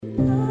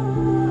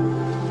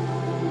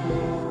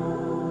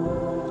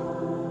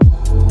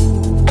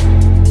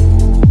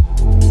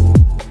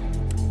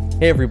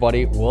Hey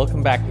everybody,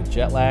 welcome back to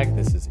Jetlag.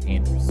 This is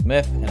Andrew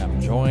Smith and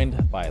I'm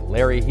joined by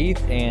Larry Heath,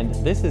 and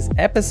this is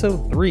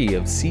episode 3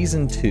 of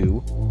season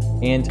 2.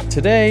 And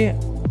today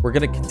we're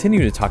going to continue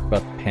to talk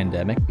about the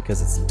pandemic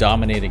because it's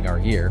dominating our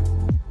year.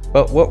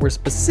 But what we're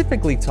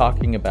specifically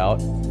talking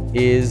about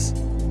is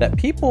that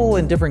people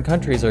in different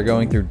countries are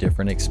going through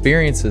different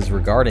experiences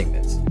regarding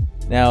this.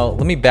 Now,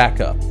 let me back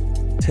up.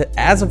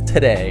 As of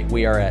today,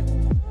 we are at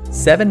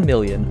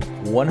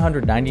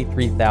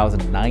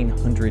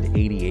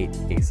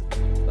 7,193,988 cases.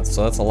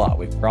 So that's a lot.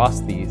 We've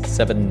crossed the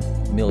 7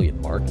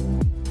 million mark.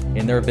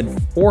 And there have been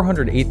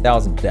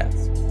 408,000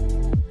 deaths.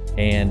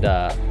 And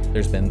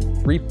there's been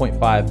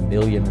 3.5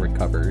 million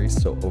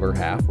recoveries, so over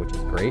half, which is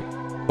great.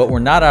 But we're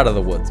not out of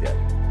the woods yet.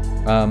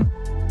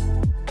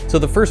 So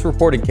the first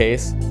reported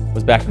case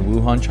was back in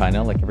Wuhan,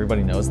 China, like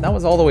everybody knows. And that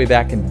was all the way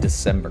back in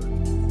December.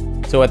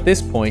 So at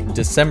this point,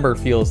 December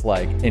feels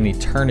like an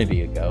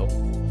eternity ago.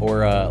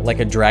 Or like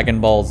a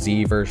Dragon Ball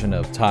Z version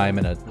of time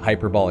in a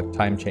hyperbolic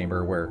time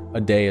chamber where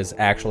a day is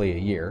actually a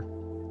year.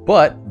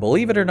 But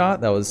believe it or not,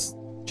 that was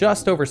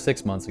just over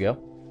 6 months ago.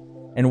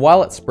 And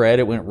while it spread,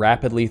 it went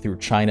rapidly through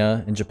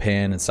China and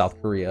Japan and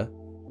South Korea.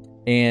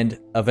 And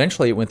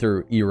eventually it went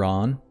through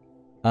Iran.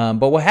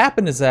 But what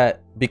happened is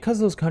that because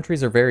those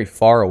countries are very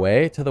far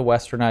away to the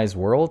westernized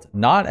world,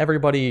 not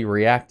everybody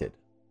reacted.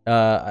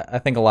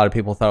 I think a lot of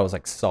people thought it was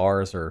like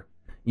SARS or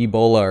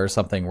Ebola or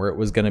something, where it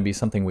was going to be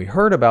something we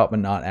heard about but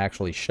not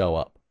actually show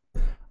up.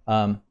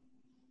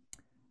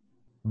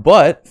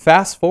 But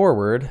fast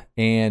forward,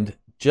 and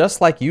just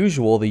like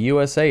usual, the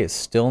USA is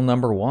still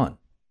number one.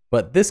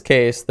 But this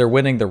case, they're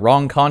winning the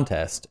wrong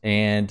contest,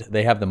 and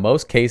they have the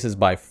most cases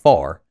by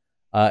far.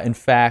 In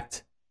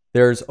fact,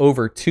 there's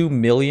over 2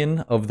 million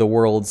of the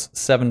world's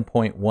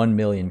 7.1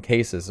 million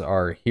cases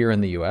are here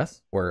in the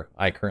US, where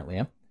I currently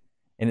am.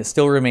 And it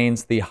still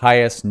remains the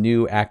highest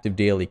new active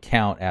daily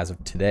count as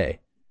of today.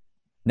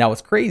 Now,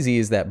 what's crazy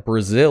is that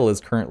Brazil is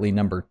currently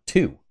number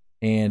 2,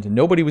 and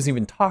nobody was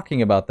even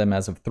talking about them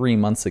as of 3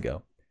 months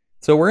ago.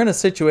 So we're in a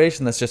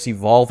situation that's just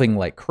evolving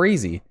like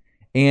crazy.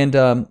 And,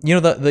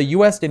 the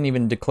U.S. didn't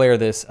even declare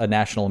this a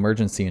national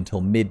emergency until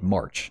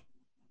mid-March.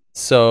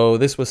 So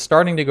this was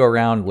starting to go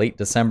around late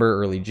December,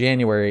 early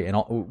January,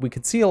 and we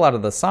could see a lot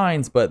of the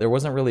signs, but there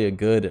wasn't really a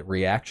good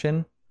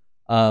reaction,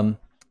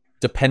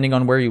 depending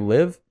on where you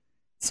live.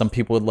 Some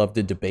people would love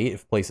to debate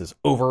if places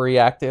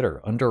overreacted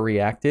or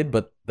underreacted,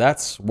 but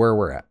that's where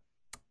we're at.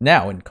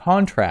 Now, in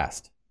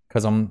contrast,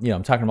 because I'm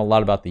talking a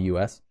lot about the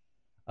US,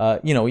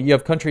 you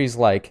have countries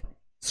like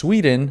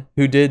Sweden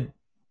who did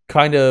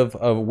kind of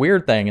a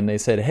weird thing, and they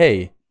said,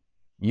 hey,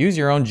 use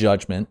your own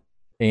judgment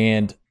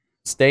and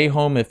stay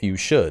home if you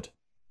should.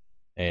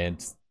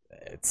 And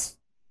it's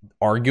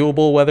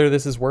arguable whether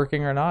this is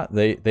working or not.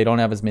 They don't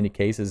have as many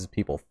cases as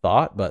people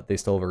thought, but they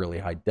still have a really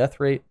high death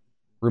rate.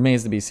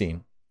 Remains to be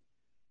seen.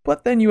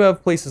 But then you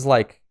have places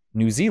like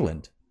New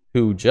Zealand,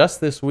 who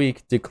just this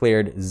week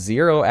declared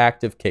 0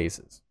 active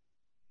cases.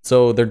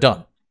 So they're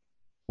done.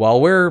 While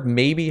we're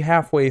maybe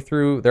halfway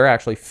through, they're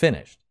actually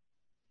finished.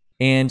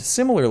 And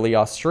similarly,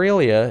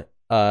 Australia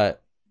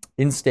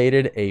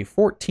instated a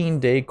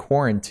 14-day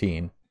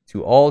quarantine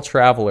to all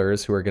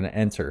travelers who are going to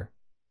enter.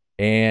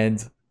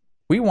 And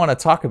we want to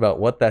talk about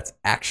what that's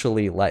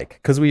actually like,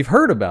 because we've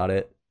heard about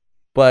it,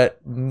 but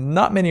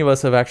not many of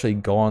us have actually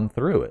gone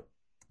through it.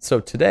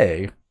 So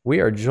today, we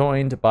are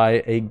joined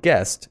by a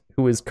guest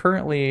who is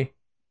currently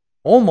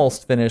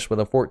almost finished with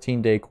a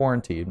 14-day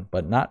quarantine,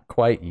 but not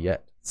quite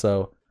yet.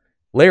 So,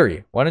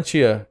 Larry, why don't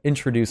you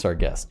introduce our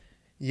guest?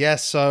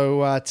 Yes,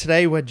 so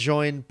today we're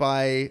joined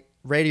by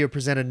radio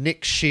presenter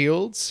Nick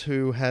Shields,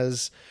 who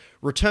has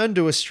returned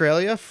to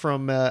Australia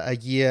from a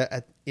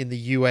year in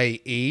the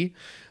UAE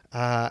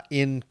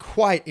in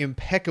quite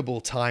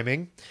impeccable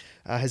timing.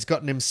 Has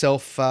gotten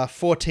himself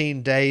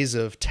 14 days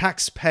of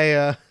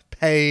taxpayer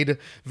paid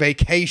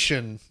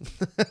vacation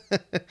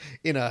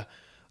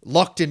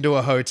locked into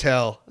a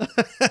hotel.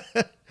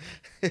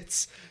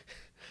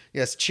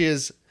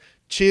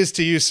 Cheers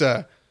to you,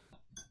 sir.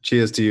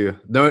 Cheers to you.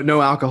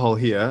 No alcohol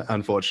here,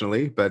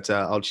 unfortunately, but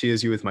I'll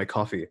cheers you with my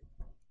coffee.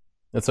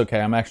 That's okay.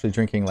 I'm actually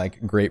drinking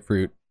like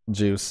grapefruit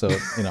juice, so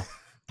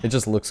it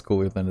just looks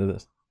cooler than it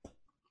is.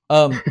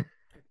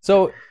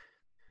 So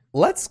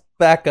let's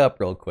back up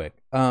real quick.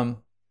 How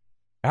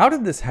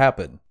did this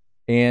happen?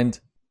 And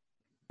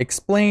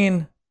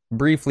explain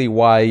briefly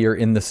why you're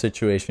in the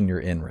situation you're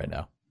in right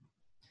now.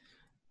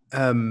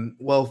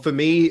 Well, for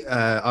me,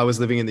 I was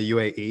living in the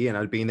UAE and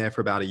I'd been there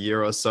for about a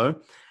year or so.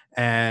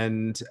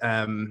 And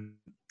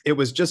it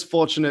was just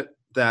fortunate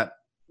that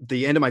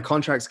the end of my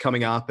contract's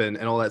coming up and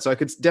all that. So I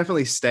could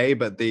definitely stay,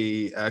 but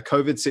the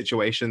COVID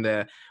situation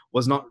there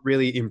was not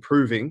really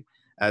improving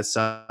as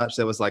such.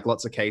 There was like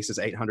lots of cases,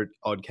 800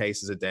 odd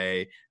cases a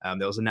day.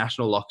 There was a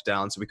national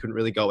lockdown, so we couldn't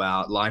really go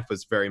out. Life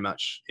was very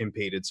much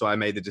impeded. So I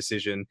made the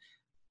decision,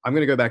 I'm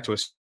going to go back to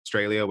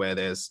Australia, where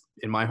there's,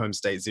 in my home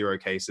state, 0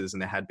 cases,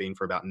 and there had been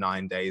for about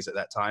 9 days at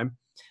that time.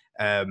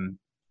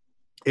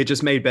 It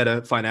just made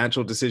better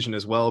financial decision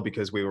as well,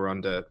 because we were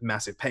under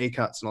massive pay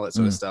cuts and all that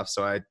sort of stuff.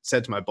 So I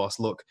said to my boss,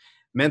 look,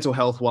 mental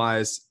health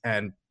wise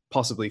and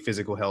possibly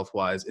physical health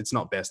wise, it's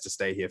not best to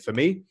stay here for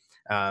me.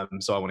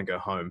 So I want to go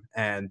home.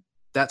 And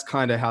that's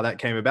kind of how that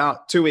came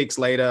about. 2 weeks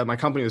later, my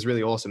company was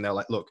really awesome. They're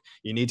like, look,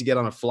 you need to get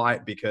on a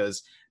flight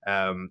because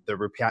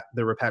the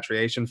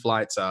repatriation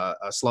flights are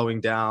slowing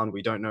down.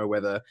 We don't know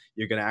whether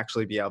you're going to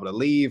actually be able to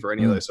leave or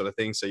any of those sort of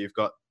things. So you've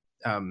got,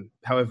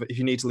 however, if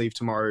you need to leave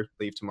tomorrow,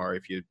 leave tomorrow.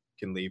 If you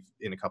can leave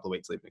in a couple of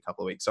weeks, leave in a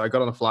couple of weeks. So I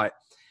got on a flight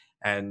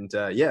and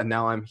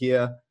now I'm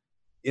here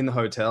in the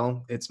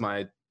hotel. It's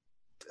my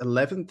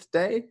 11th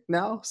day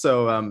now.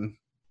 So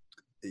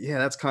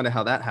that's kind of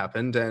how that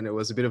happened. And it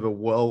was a bit of a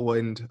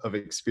whirlwind of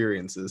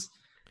experiences.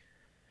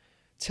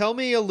 Tell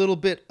me a little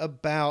bit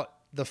about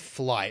the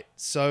flight.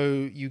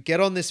 So you get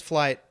on this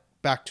flight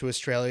back to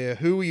Australia.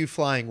 Who were you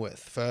flying with,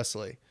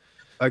 firstly?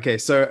 Okay,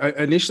 so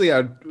initially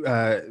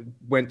I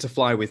went to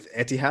fly with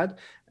Etihad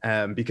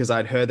because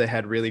I'd heard they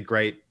had really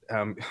great,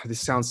 this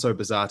sounds so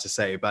bizarre to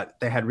say, but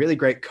they had really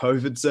great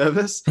COVID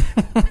service,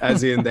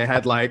 as in they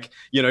had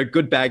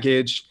good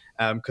baggage,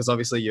 because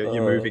obviously you're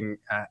moving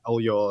all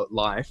your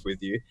life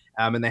with you.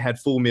 And they had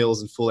full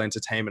meals and full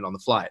entertainment on the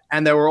flight.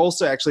 And they were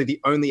also actually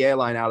the only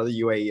airline out of the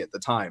UAE at the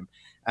time.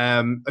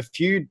 A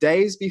few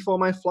days before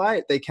my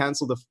flight, they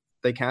canceled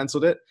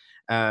it,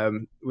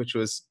 which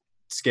was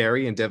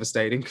scary and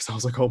devastating because I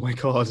was like, oh my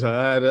God,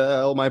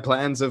 all my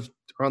plans are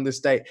on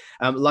this date.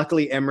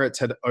 Luckily, Emirates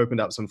had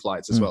opened up some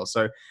flights as well.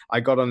 So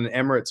I got on an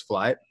Emirates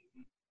flight,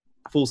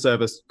 full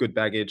service, good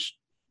baggage,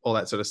 all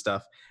that sort of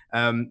stuff.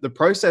 The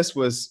process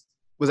was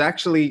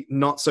actually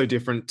not so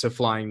different to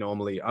flying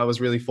normally. I was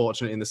really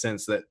fortunate in the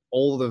sense that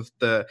all of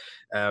the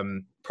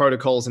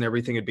protocols and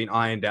everything had been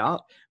ironed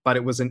out, but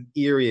it was an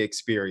eerie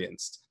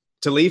experience.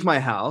 To leave my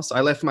house,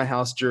 I left my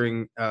house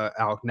during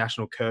our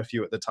national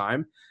curfew at the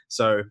time.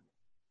 So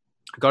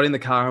I got in the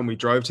car and we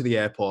drove to the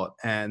airport,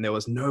 and there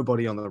was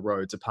nobody on the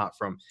roads apart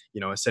from,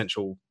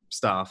 essential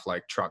staff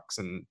like trucks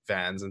and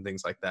vans and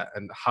things like that,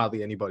 and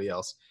hardly anybody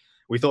else.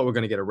 We thought we were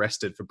going to get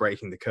arrested for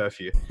breaking the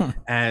curfew,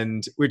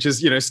 and which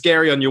is,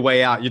 scary on your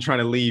way out. You're trying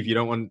to leave. You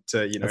don't want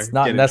to, it's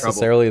not get in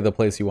necessarily trouble. the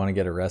place you want to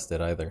get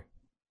arrested either.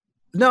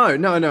 No,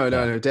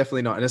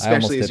 definitely not. And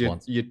especially as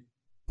you,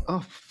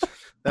 oh,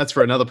 that's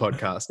for another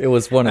podcast. It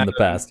was one in the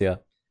past. Yeah.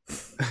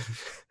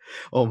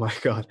 Oh my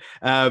God.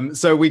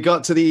 So we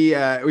got to the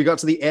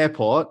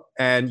airport,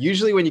 and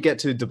usually when you get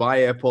to Dubai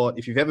airport,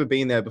 if you've ever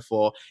been there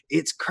before,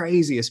 it's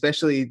crazy,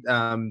 especially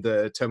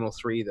the Terminal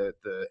 3, the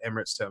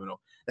Emirates terminal.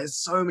 There's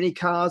so many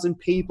cars and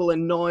people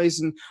and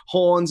noise and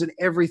horns and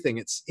everything.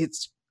 It's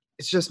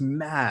just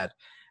mad.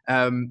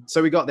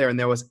 So we got there and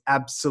there was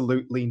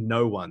absolutely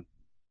no one.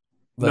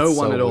 That's no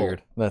one so at weird.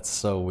 all. That's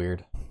so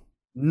weird.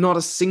 Not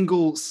a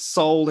single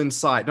soul in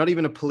sight, not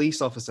even a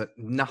police officer,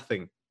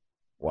 nothing.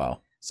 Wow.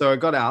 So I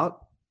got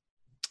out,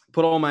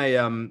 put all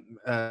my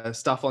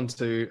stuff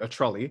onto a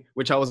trolley,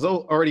 which I was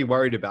already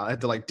worried about. I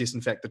had to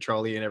disinfect the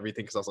trolley and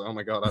everything because I was like, oh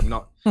my God, I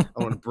don't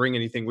want to bring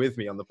anything with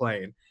me on the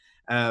plane.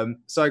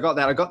 So I got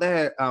that. I got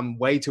there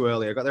way too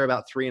early. I got there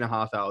about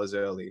 3.5 hours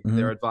early. Mm-hmm.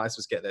 Their advice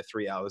was get there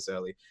 3 hours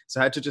early. So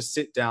I had to just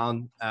sit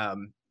down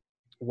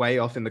way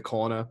off in the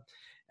corner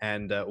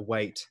and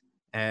wait.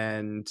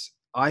 And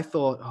I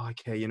thought,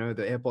 okay,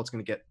 the airport's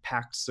going to get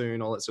packed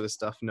soon, all that sort of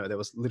stuff. No, there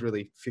was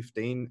literally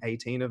 15,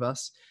 18 of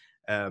us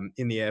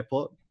in the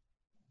airport.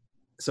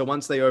 So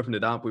once they opened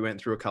it up, we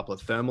went through a couple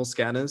of thermal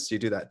scanners. You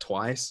do that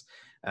twice.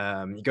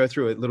 You go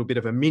through a little bit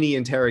of a mini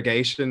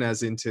interrogation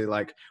as into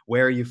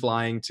where are you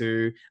flying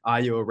to? Are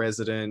you a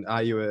resident?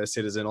 Are you a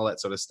citizen? All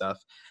that sort of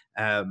stuff.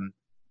 And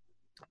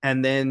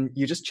then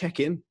you just check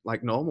in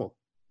like normal.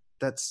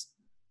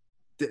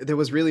 There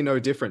was really no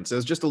difference. There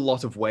was just a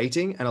lot of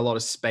waiting and a lot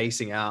of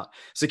spacing out.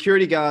 A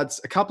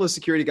couple of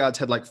security guards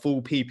had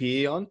full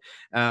PPE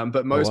on,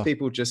 but most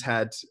people just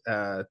had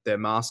their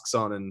masks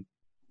on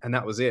and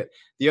that was it.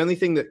 The only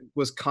thing that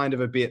was kind of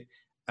a bit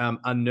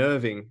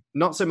unnerving,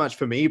 not so much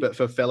for me, but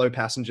for fellow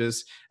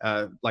passengers,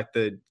 like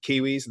the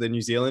Kiwis, the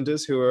New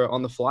Zealanders who were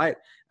on the flight,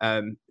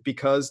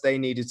 because they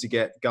needed to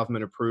get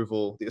government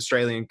approval, the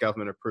Australian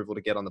government approval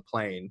to get on the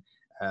plane.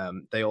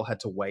 They all had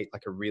to wait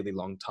a really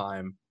long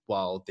time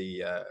while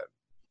the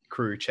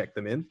crew checked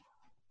them in.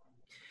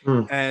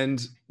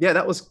 And yeah,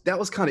 that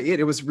was kind of it.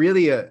 It was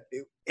really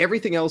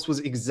everything else was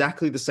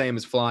exactly the same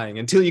as flying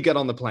until you get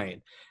on the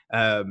plane.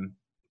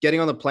 Getting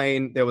on the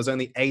plane, there was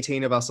only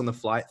 18 of us on the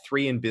flight,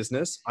 3 in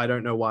business. I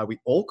don't know why we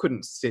all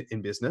couldn't sit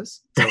in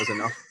business. There was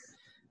enough.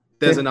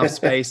 There's enough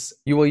space.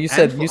 You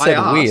said we.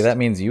 That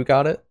means you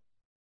got it.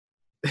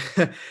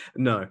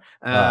 No,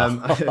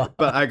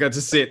 but I got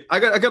to sit. I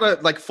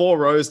got 4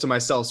 rows to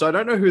myself, so I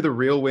don't know who the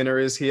real winner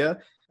is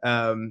here.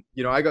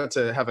 I got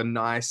to have a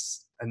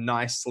nice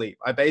sleep.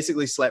 I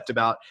basically slept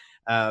about.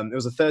 It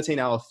was a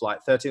 13-hour flight,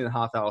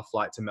 13.5-hour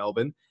flight to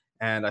Melbourne,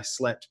 and I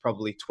slept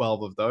probably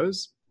 12 of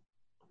those.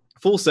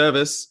 Full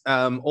service,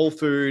 all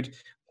food,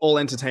 all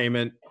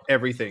entertainment,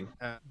 everything.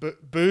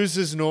 Booze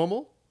is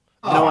normal?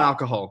 No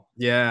alcohol.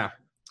 Yeah.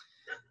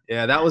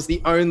 Yeah, that was the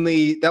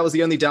only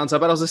downside.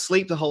 But I was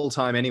asleep the whole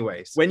time,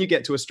 anyways. When you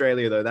get to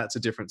Australia, though, that's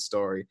a different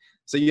story.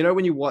 So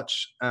when you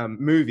watch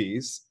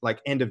movies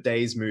like end of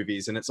days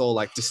movies, and it's all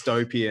like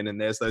dystopian,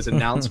 and there's those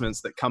announcements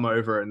that come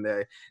over, and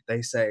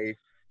they say,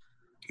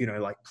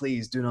 like,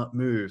 please do not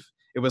move.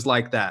 It was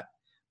like that.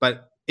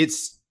 But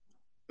it's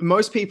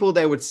most people,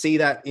 they would see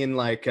that in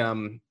like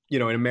in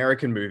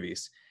American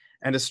movies,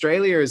 and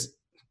Australia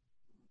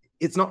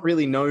it's not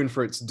really known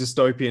for its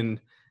dystopian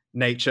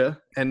nature,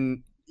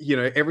 and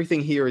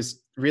everything here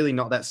is really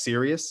not that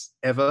serious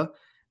ever.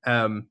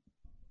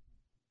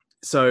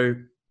 So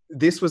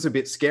this was a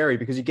bit scary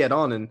because you get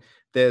on and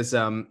there's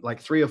like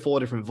 3 or 4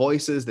 different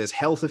voices. There's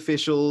health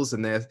officials,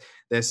 and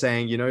they're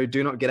saying,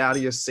 do not get out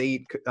of your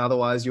seat,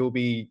 otherwise you'll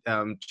be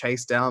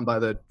chased down by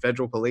the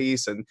federal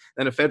police. And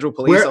then a federal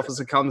police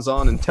officer comes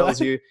on and tells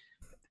you,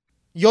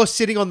 you're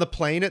sitting on the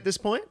plane at this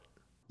point.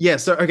 Yeah.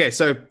 So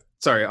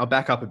sorry, I'll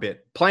back up a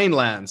bit. Plane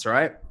lands,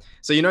 right?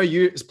 So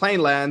plane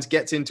lands,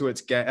 gets into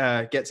its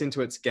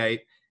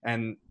gate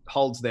and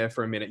holds there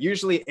for a minute.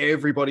 Usually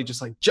everybody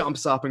just like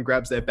jumps up and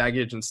grabs their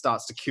baggage and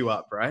starts to queue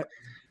up, right?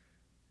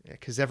 Yeah,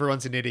 because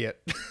everyone's an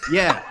idiot.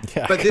 Yeah,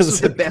 but this was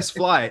the best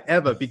flight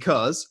ever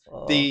because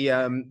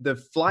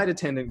the flight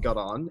attendant got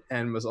on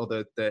and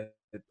the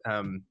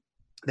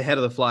head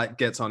of the flight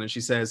gets on and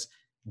she says,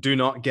 "Do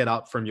not get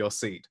up from your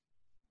seat.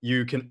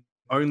 You can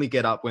only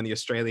get up when the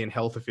Australian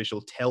health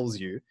official tells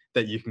you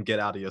that you can get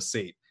out of your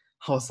seat."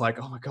 I was like,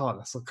 oh my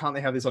God, so can't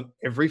they have this on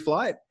every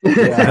flight?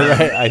 Yeah,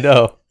 right. I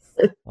know.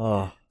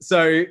 Oh.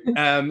 So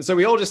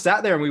we all just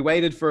sat there and we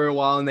waited for a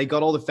while, and they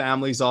got all the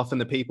families off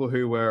and the people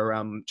who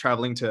were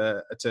traveling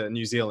to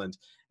New Zealand.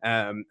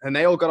 And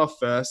they all got off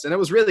first, and it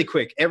was really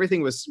quick.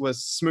 Everything was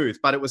smooth,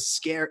 but it was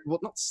scary. Well,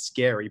 not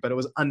scary, but it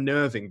was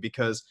unnerving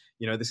because,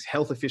 this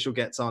health official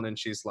gets on and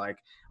she's like,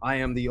 "I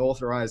am the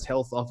authorized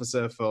health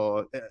officer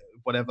for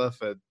whatever,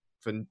 for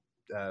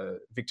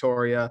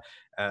Victoria.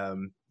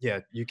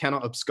 You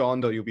cannot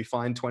abscond or you'll be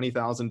fined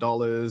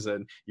 $20,000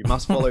 and you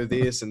must follow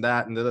this and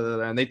that."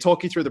 And they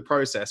talk you through the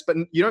process, but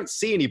you don't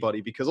see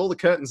anybody because all the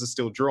curtains are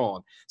still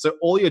drawn. So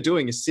all you're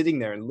doing is sitting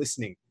there and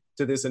listening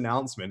to this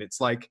announcement.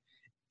 It's like,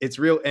 it's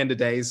real end of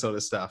days sort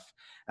of stuff.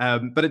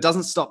 But it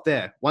doesn't stop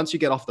there. Once you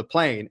get off the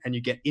plane and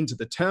you get into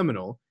the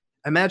terminal,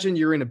 imagine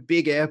you're in a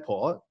big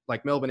airport,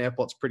 like Melbourne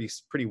Airport's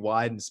pretty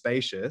wide and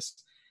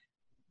spacious.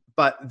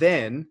 But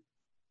then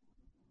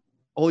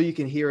all you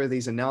can hear are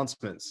these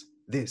announcements.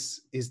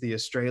 This is the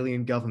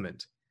Australian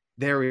government.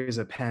 There is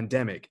a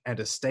pandemic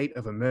and a state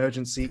of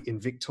emergency in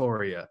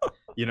Victoria.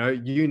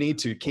 You need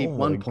to keep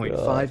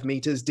 1.5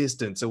 meters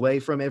distance away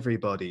from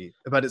everybody.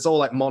 But it's all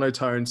like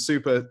monotone,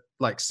 super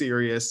like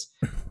serious.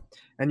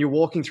 And you're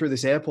walking through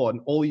this airport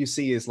and all you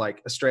see is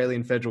like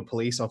Australian federal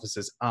police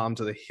officers armed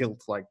to the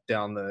hilt, like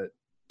down the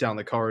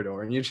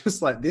corridor. And you're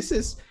just like,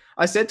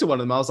 I said to one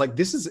of them, I was like,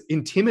 this is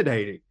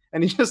intimidating.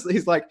 And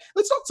he's like,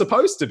 "It's not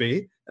supposed to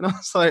be." And I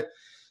was like,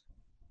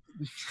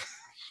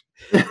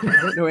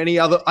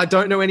 I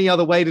don't know any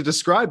other way to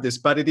describe this,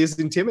 but it is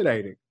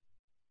intimidating.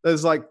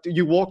 There's like,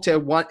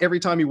 every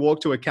time you walk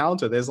to a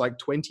counter, there's like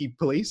 20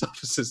 police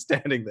officers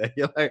standing there.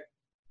 You're like,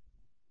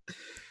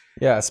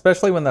 yeah,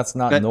 especially when that's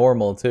not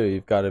normal too.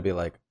 You've got to be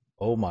like,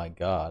 oh my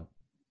God.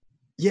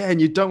 Yeah,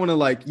 and you don't want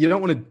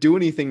to do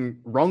anything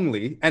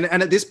wrongly. And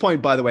at this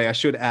point, by the way, I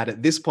should add,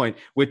 at this point,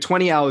 we're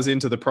 20 hours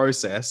into the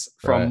process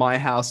from my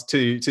house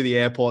to the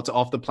airport to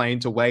off the plane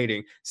to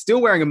waiting,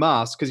 still wearing a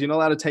mask because you're not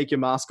allowed to take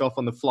your mask off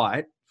on the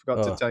flight.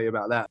 Forgot to tell you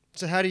about that.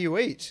 So how do you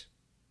eat?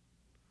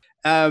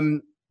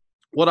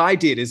 What I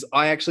did is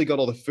I actually got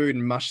all the food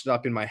and mushed it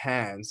up in my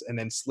hands and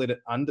then slid it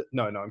under.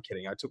 No, I'm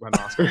kidding. I took my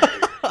mask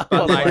off.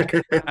 But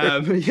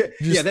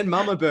then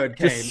Mama Bird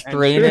came. Just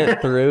strain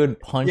it through and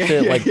punch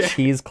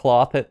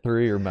cheesecloth it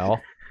through your mouth.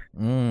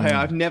 Hey,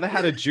 I've never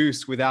had a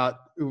juice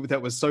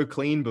that was so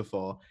clean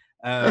before.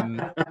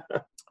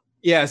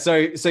 Yeah, so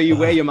you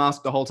wear your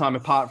mask the whole time,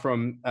 apart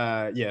from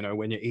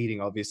when you're eating,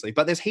 obviously.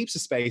 But there's heaps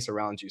of space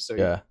around you, so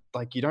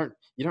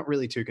you're not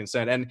really too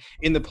concerned. And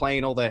in the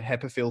plane, all the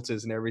HEPA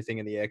filters and everything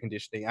in the air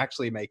conditioning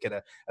actually make it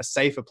a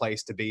safer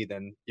place to be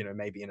than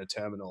maybe in a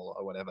terminal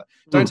or whatever.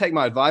 Don't take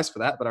my advice for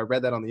that, but I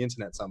read that on the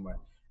internet somewhere.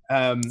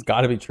 It's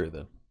got to be true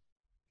then.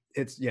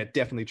 It's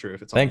definitely true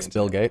if it's. Thanks,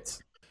 Bill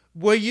Gates.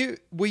 Were you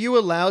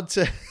allowed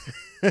to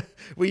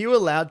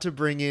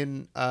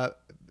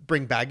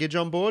bring baggage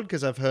on board?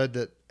 Because I've heard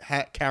that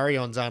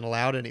carry-ons aren't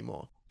allowed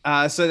anymore.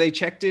 So they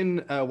checked in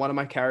one of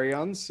my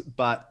carry-ons,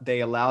 but they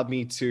allowed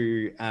me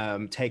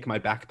to take my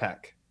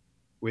backpack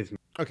with me.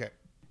 Okay.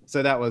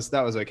 So that was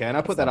okay, and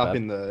I put that up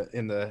in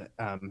the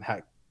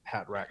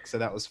hat rack, so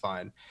that was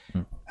fine.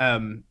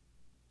 I'm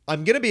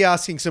going to be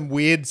asking some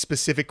weird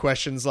specific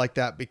questions like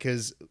that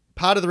because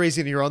part of the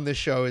reason you're on this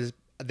show is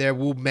there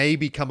will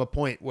maybe come a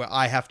point where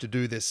I have to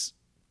do this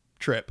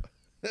trip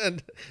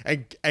and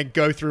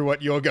go through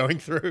what you're going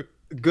through.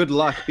 Good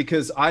luck,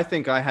 because I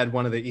think I had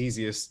one of the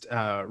easiest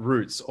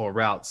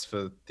routes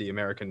for the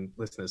American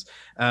listeners.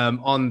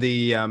 On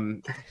the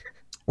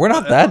we're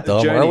not that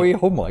dumb, are we?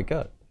 Oh my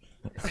God!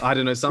 I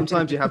don't know.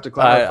 Sometimes you have to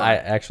clarify. I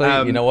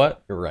actually, you know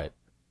what? You're right.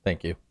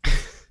 Thank you.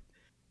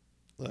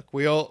 Look,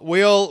 we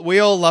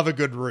all love a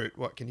good route.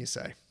 What can you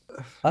say?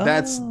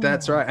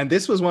 That's right. And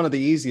this was one of the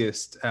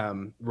easiest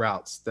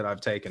routes that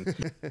I've taken.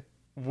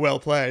 Well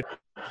played.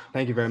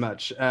 Thank you very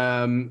much.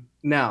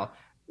 Now,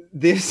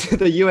 the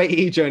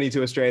UAE journey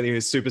to Australia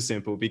is super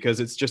simple because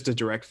it's just a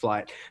direct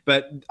flight.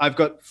 But I've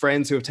got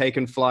friends who have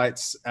taken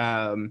flights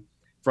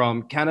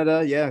from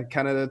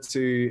Canada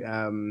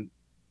to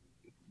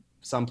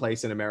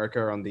someplace in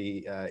America on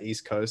the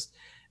East Coast,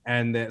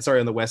 and then,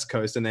 on the West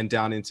Coast, and then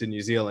down into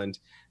New Zealand.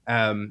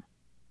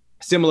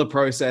 Similar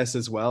process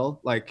as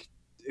well. Like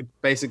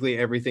basically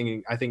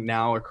everything I think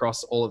now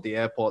across all of the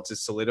airports is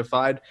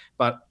solidified,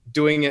 but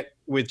doing it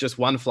with just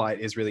one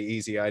flight is really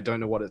easy. I don't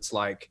know what it's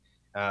like.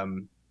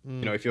 You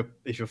know, if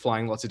you're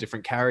flying lots of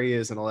different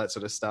carriers and all that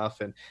sort of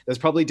stuff, and there's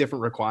probably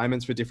different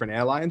requirements for different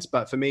airlines.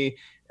 But for me,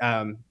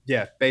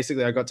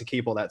 basically I got to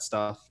keep all that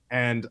stuff,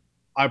 and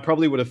I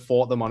probably would have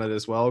fought them on it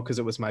as well because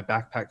it was my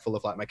backpack full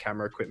of like my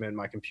camera equipment,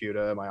 my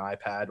computer, my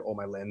iPad, all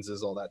my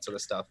lenses, all that sort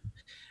of stuff.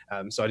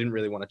 So I didn't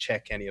really want to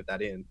check any of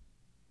that in.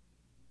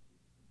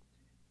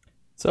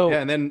 So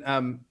yeah, and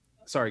then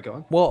sorry, go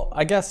on. Well,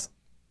 I guess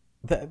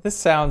this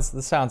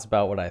sounds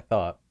about what I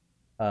thought.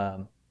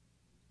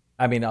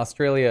 I mean,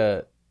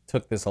 Australia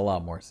took this a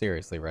lot more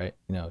seriously, right?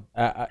 You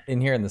know, in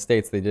here in the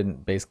States, they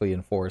didn't basically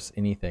enforce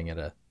anything at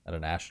a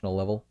national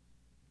level.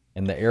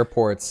 In the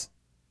airports,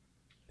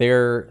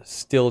 they're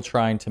still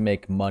trying to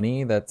make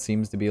money. That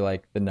seems to be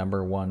like the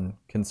number one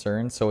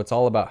concern. So it's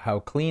all about how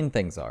clean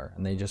things are,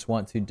 and they just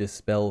want to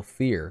dispel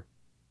fear.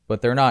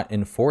 But they're not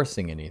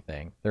enforcing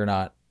anything. They're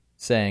not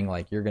saying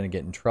like you're going to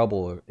get in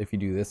trouble if you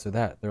do this or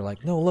that. They're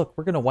like, no, look,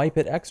 we're going to wipe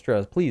it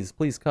extra. Please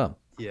come.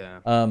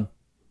 Yeah.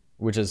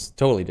 Which is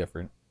totally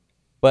different.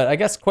 But I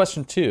guess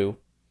question 2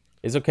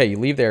 is, okay, you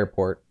leave the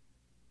airport.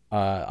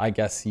 I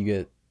guess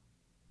do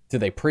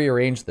they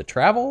prearrange the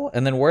travel?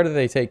 And then where do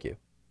they take you?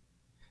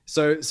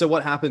 So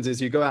what happens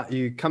is you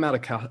come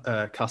out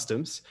of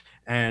customs,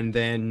 and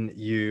then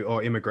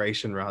or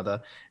immigration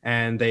rather,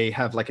 and they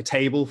have like a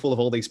table full of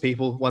all these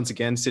people, once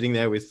again, sitting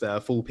there with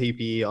full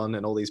PPE on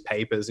and all these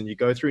papers, and you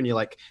go through and you're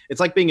like,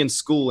 it's like being in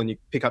school and you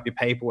pick up your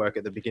paperwork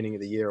at the beginning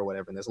of the year or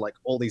whatever, and there's like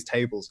all these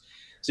tables.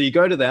 So you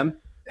go to them,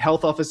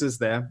 health officers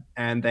there,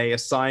 and they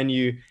assign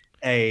you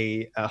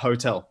a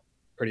hotel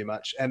pretty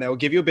much, and they'll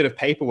give you a bit of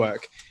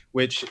paperwork,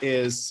 which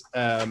is,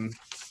 I'll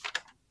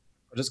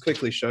just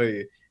quickly show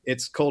you.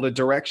 It's called a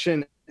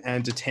direction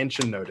and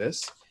detention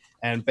notice.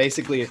 And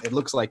basically it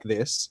looks like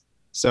this.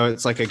 So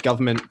it's like a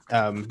government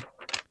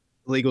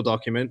legal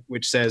document,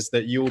 which says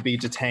that you will be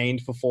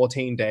detained for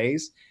 14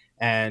 days.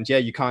 And yeah,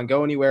 you can't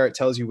go anywhere. It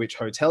tells you which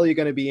hotel you're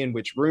going to be in,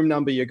 which room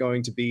number you're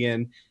going to be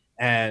in,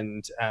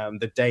 and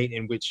the date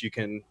in which you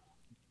can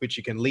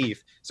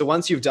leave. So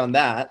once you've done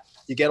that,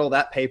 you get all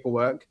that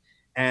paperwork,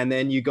 and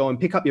then you go and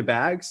pick up your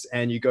bags,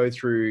 and you go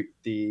through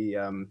the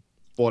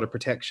border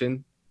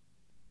protection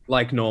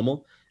like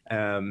normal.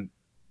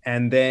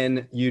 And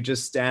then you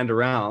just stand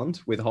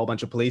around with a whole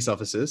bunch of police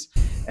officers,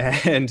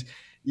 and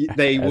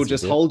they will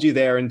just hold you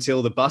there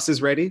until the bus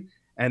is ready.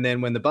 And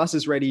then when the bus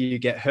is ready, you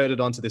get herded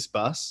onto this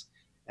bus.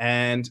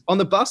 And on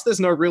the bus, there's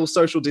no real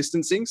social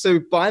distancing. So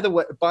by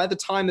the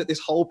time that this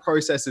whole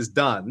process is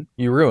done,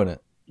 you ruin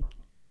it.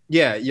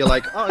 Yeah, you're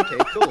like, oh, okay,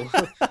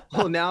 cool.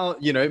 Well, now,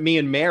 you know, me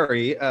and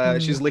Mary,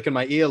 she's licking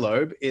my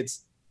earlobe.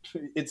 It's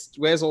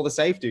where's all the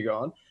safety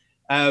gone?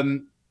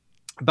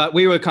 But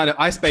we were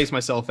I spaced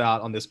myself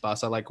out on this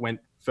bus. I went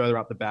further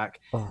up the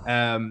back.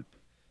 For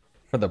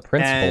the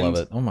principle of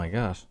it. Oh my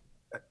gosh.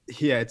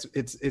 Yeah,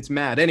 it's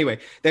mad. Anyway,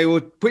 they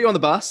will put you on the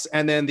bus,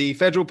 and then the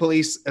federal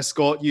police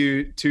escort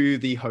you to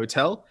the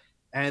hotel,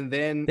 and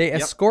then they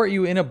escort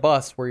you in a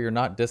bus where you're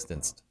not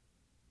distanced.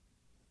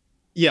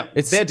 Yeah,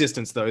 they're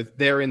distanced though.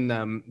 They're in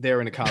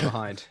a car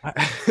behind,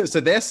 so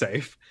they're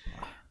safe.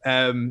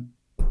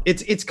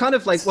 It's kind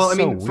of like, well, I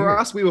mean, so for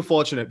us, we were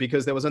fortunate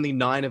because there was only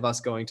 9 of us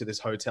going to this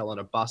hotel on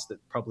a bus that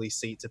probably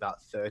seats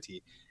about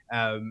 30.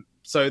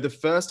 So the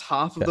first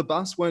half of the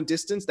bus weren't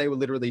distanced. They were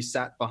literally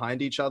sat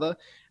behind each other,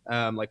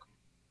 like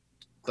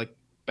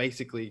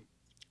basically,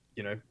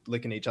 you know,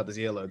 licking each other's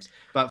earlobes.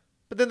 But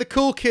then the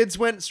cool kids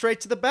went straight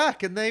to the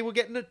back and they were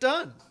getting it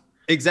done.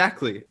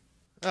 Exactly.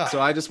 Oh.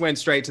 So I just went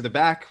straight to the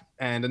back,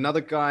 and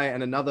another guy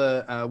and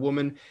another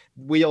woman,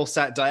 we all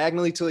sat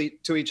diagonally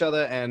to each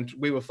other, and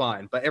we were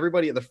fine. But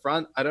everybody at the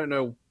front, I don't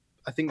know,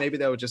 I think maybe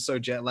they were just so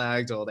jet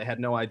lagged, or they had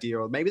no idea,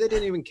 or maybe they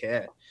didn't even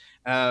care.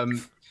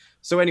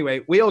 So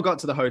anyway, we all got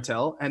to the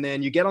hotel, and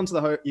then you get to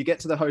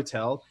the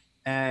hotel,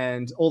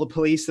 and all the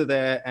police are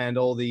there and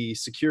all the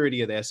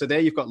security are there. So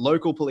there you've got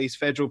local police,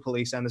 federal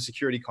police, and the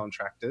security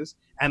contractors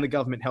and the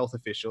government health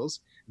officials.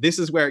 This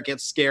is where it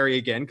gets scary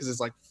again, because there's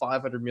like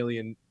 500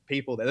 million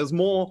people there. There's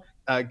more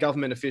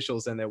government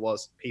officials than there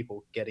was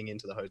people getting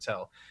into the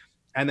hotel.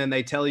 And then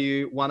they tell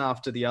you one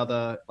after the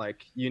other,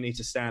 like, you need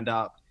to stand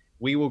up.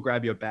 We will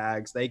grab your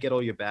bags. They get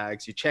all your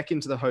bags. You check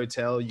into the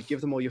hotel. You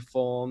give them all your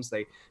forms.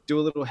 They do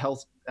a little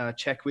health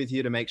check with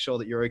you to make sure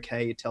that you're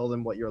okay. You tell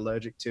them what you're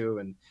allergic to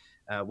and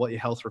what your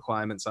health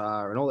requirements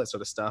are and all that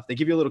sort of stuff. They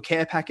give you a little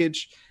care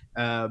package,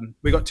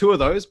 We got two of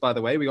those, by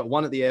the way. We got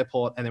one at the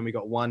airport, and then we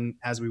got one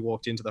as we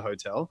walked into the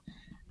hotel.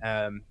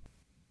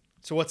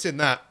 So what's in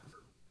that?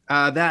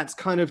 That's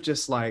kind of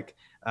just like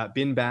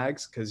bin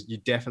bags, because you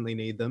definitely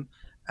need them,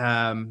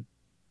 and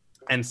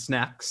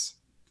snacks.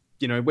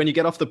 You know, when you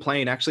get off the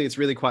plane, actually, it's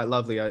really quite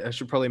lovely. I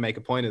should probably make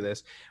a point of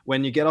this.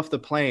 When you get off the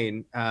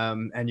plane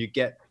and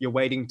you're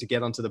waiting to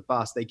get onto the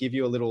bus, they give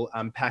you a little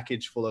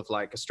package full of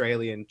like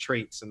Australian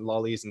treats and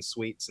lollies and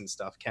sweets and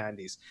stuff,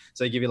 candies.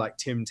 So they give you like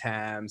Tim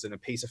Tams and a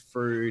piece of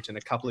fruit and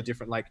a couple of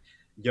different like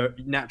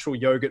natural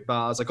yogurt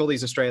bars, like all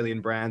these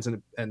Australian brands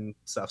and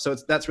stuff. So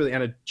that's really,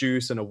 and a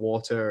juice and a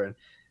water, and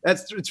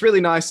it's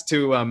really nice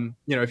to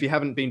you know, if you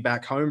haven't been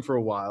back home for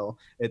a while,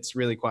 it's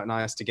really quite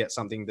nice to get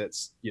something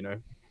that's, you know,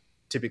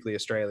 typically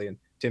Australian,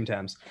 Tim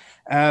Tams.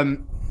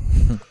 And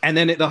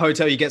then at the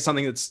hotel, you get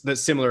something that's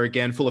similar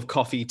again, full of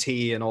coffee,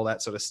 tea, and all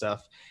that sort of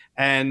stuff.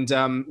 And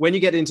when you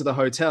get into the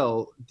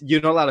hotel,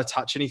 you're not allowed to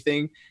touch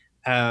anything.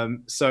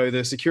 So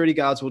the security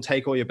guards will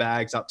take all your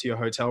bags up to your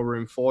hotel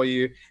room for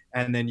you,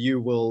 and then you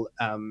will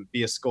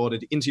be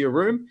escorted into your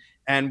room.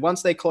 And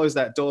once they close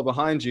that door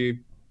behind you,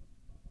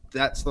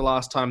 that's the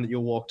last time that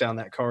you'll walk down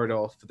that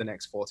corridor for the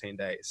next 14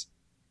 days.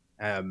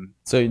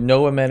 So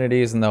no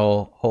amenities in the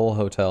whole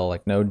hotel,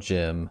 like no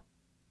gym,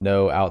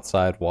 no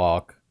outside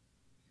walk,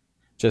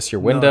 just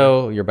your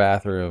window, your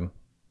bathroom.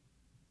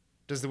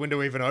 Does the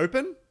window even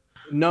open?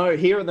 No,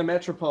 here at the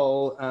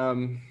Metropole,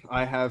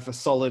 I have a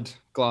solid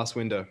glass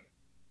window.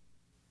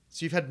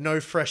 So you've had no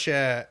fresh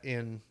air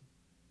in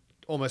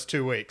almost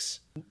 2 weeks.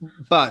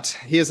 But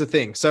here's the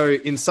thing. So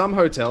in some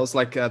hotels,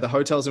 like the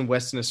hotels in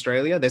Western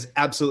Australia, there's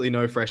absolutely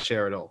no fresh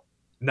air at all.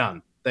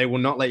 None. They will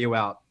not let you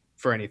out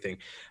for anything.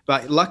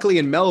 But luckily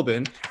in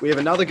Melbourne, we have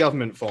another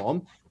government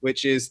form,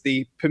 which is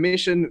the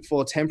permission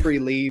for temporary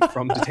leave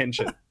from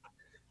detention.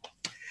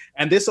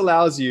 And this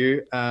allows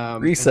you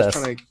recess.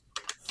 I'm trying to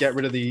get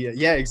rid of the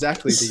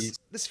exactly.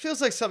 This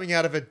feels like something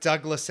out of a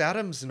Douglas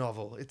Adams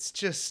novel. It's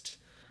just.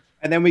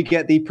 And then we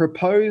get the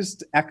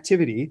proposed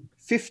activity,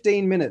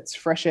 15 minutes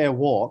fresh air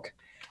walk.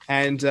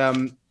 And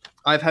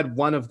I've had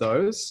one of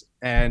those,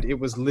 and it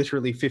was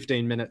literally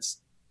 15 minutes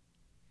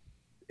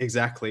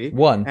exactly.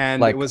 One. And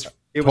like it was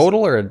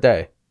total or a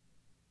day?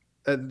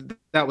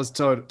 That was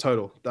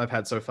total I've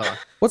had so far.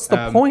 What's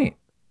the point?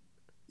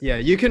 Yeah,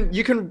 you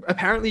can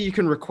apparently you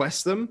can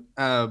request them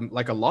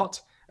like a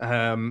lot.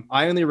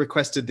 I only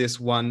requested this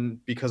one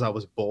because I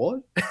was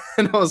bored,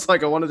 and I was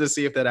like, I wanted to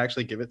see if they'd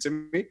actually give it to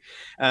me,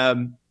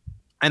 and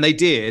they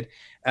did.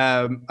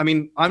 I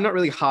mean, I'm not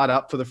really hard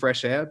up for the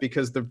fresh air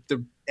because the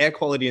air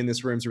quality in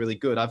this room is really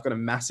good. I've got a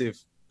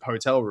massive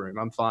hotel room.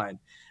 I'm fine.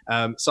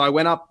 So I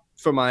went up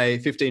for my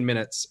 15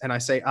 minutes, and I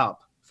say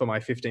up for my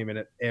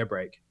 15-minute air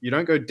break. You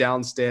don't go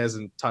downstairs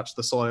and touch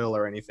the soil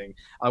or anything.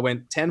 I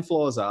went 10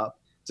 floors up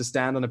to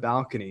stand on a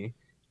balcony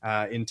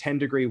in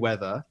 10-degree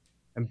weather.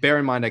 And bear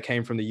in mind, I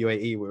came from the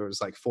UAE where it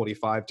was like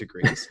 45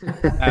 degrees.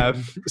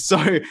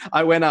 So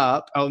I went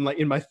up, I'm like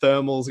in my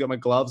thermals, got my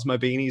gloves, my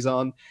beanies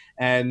on,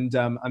 and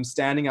I'm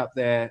standing up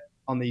there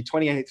on the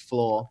 28th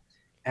floor,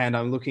 and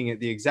I'm looking at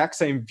the exact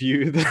same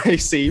view that I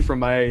see from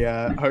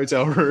my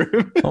hotel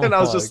room. And I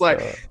was just like,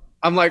 God.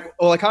 I'm like,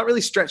 well, I can't really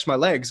stretch my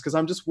legs because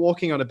I'm just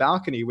walking on a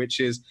balcony,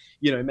 which is,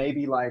 you know,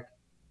 maybe like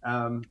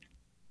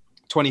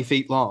 20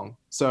 feet long.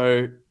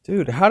 So,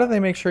 dude, how do they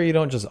make sure you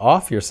don't just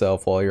off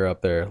yourself while you're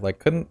up there? Like,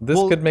 could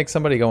make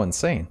somebody go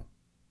insane.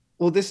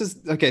 Well, this is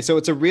okay. So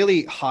it's a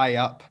really high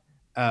up,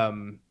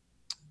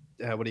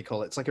 what do you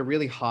call it? It's like a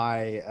really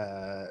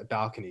high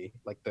balcony,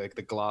 like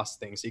the glass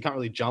thing. So you can't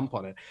really jump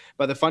on it.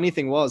 But the funny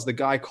thing was, the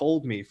guy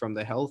called me from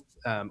the health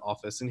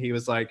office, and he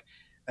was like,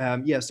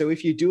 yeah, so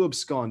if you do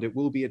abscond, it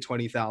will be a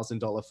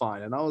 $20,000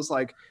 fine. And I was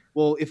like,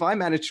 well, if I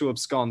manage to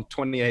abscond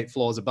 28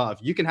 floors above,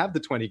 you can have the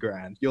 20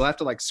 grand. You'll have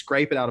to like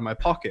scrape it out of my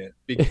pocket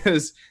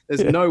because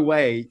there's no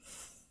way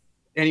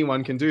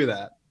anyone can do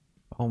that.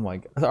 Oh my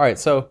God. All right.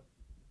 So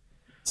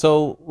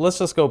let's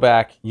just go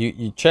back.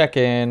 You check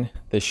in,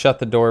 they shut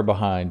the door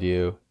behind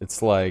you.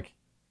 It's like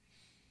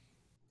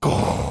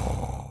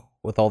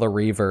with all the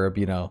reverb,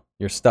 you know,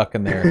 you're stuck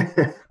in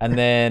there. And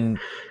then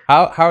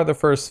how are the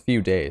first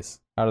few days?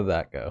 How did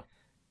that go?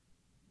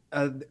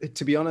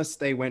 To be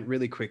honest, they went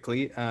really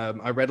quickly.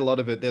 I read a lot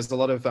of it. There's a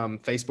lot of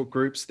Facebook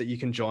groups that you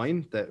can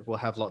join that will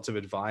have lots of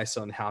advice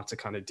on how to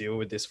kind of deal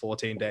with this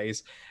 14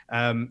 days.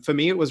 For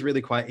me, it was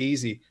really quite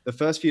easy. The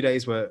first few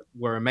days were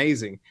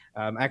amazing.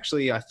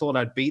 Actually, I thought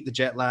I'd beat the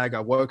jet lag. I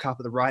woke up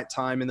at the right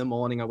time in the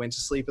morning. I went to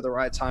sleep at the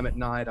right time at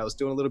night. I was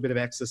doing a little bit of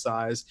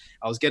exercise.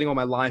 I was getting all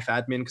my life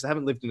admin because I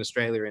haven't lived in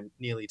Australia in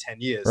nearly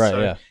 10 years. Right, so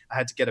yeah. I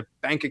had to get a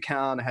bank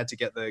account. I had to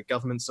get the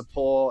government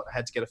support. I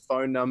had to get a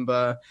phone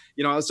number.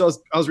 You know, I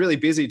was really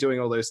busy doing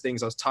all those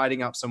things. I was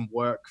tidying up some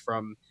work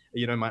from,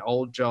 you know, my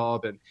old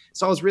job. And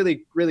so I was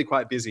really, really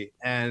quite busy.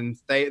 And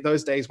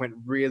those days went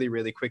really,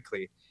 really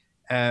quickly.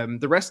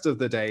 The rest of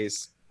the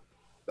days,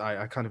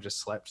 I kind of just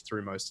slept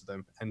through most of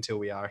them until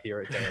we are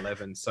here at day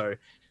 11. So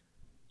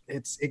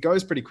it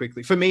goes pretty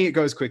quickly. For me, it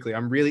goes quickly.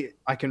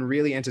 I can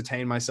really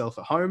entertain myself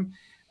at home.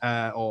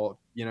 or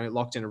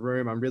locked in a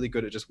room. I'm really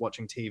good at just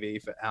watching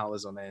TV for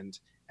hours on end,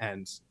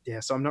 and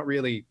so I'm not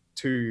really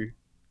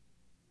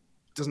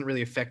doesn't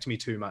really affect me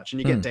too much. And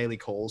you get daily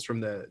calls from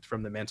the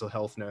mental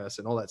health nurse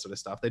and all that sort of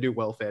stuff. They do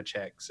welfare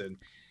checks. And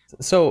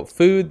so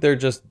food, they're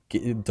just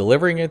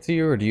delivering it to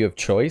you, or do you have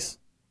choice?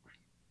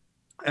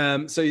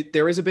 So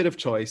there is a bit of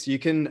choice. You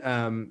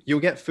can you'll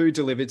get food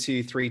delivered to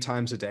you 3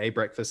 times a day: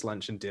 breakfast,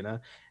 lunch, and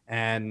dinner.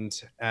 And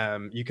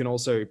you can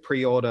also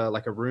pre-order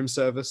like a room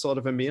service sort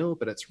of a meal,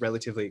 but it's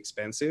relatively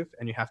expensive,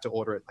 and you have to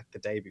order it like the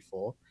day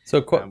before.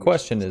 So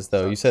question is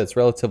though, you said it's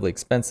relatively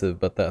expensive,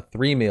 but the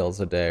 3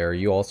 meals a day, are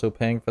you also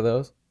paying for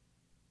those?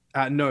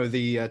 No,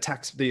 the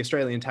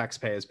Australian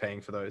taxpayer is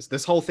paying for those.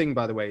 This whole thing,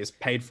 by the way, is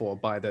paid for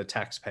by the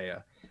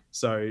taxpayer.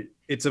 So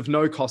it's of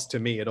no cost to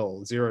me at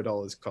all.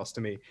 $0 cost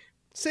to me.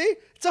 See,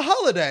 it's a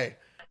holiday.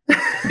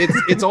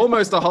 It's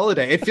almost a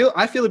holiday.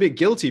 I feel a bit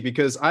guilty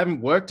because I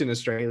haven't worked in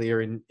Australia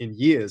in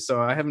years,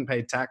 so I haven't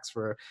paid tax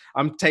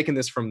I'm taking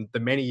this from the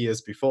many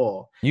years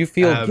before. You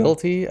feel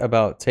guilty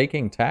about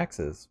taking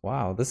taxes?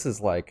 Wow, this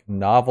is like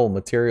novel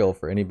material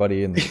for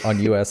anybody on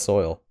U.S.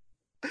 soil.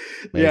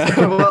 Yeah,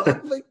 well,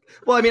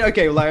 I mean,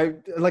 okay,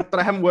 but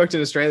I haven't worked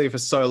in Australia for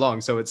so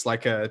long, so it's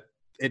like I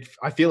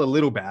feel a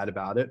little bad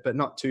about it, but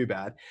not too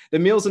bad. The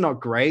meals are not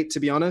great, to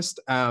be honest.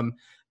 I've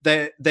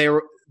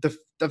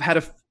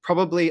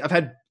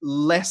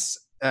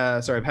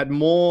had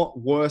more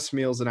worse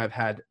meals than I've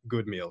had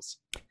good meals.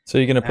 So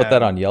you're gonna put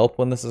that on Yelp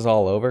when this is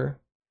all over?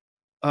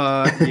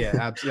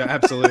 Yeah,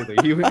 absolutely.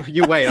 You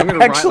wait. I'm gonna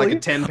write like a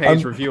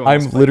 10-page review on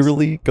this place.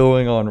 Literally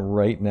going on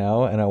right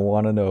now, and I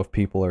want to know if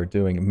people are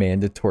doing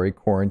mandatory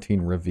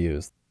quarantine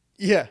reviews.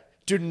 Yeah,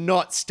 do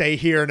not stay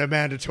here in a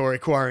mandatory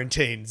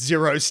quarantine.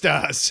 0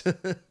 stars.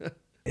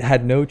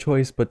 Had no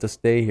choice but to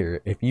stay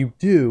here. If you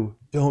do,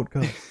 don't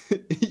go.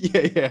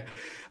 Yeah.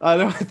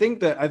 I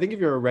think if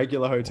you're a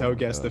regular hotel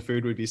guest, the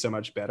food would be so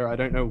much better. I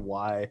don't know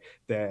why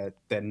they're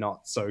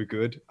not so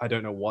good. I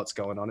don't know what's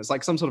going on. It's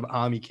like some sort of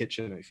army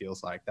kitchen. It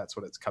feels like that's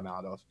what it's come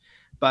out of.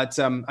 But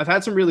I've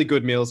had some really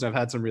good meals and I've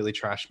had some really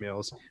trash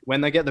meals. When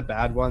they get the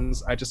bad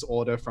ones, I just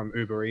order from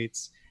Uber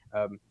Eats.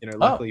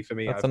 Luckily for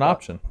me, that's an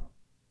option.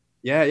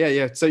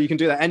 Yeah. So you can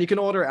do that, and you can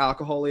order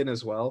alcohol in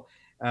as well.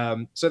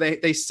 So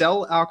they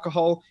sell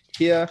alcohol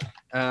here.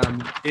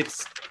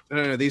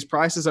 These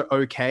prices are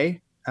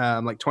okay.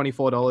 Like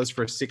 $24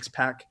 for a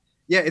 6-pack.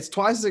 Yeah, it's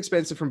twice as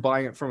expensive from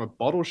buying it from a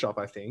bottle shop,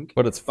 I think.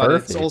 But it's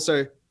furphy. It's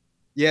also,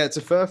 it's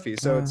a furphy,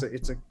 so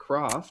it's a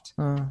craft.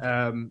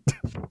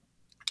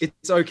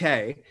 It's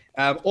okay.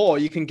 Or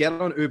you can get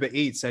it on Uber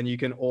Eats and you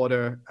can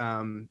order,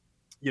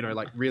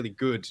 like really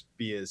good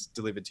beers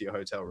delivered to your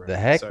hotel room. The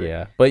heck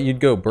yeah! But you'd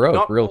go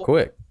broke real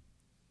quick.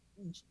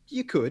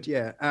 You could,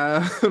 yeah.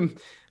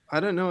 I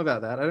don't know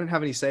about that. I don't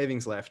have any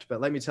savings left,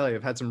 but let me tell you,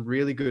 I've had some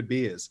really good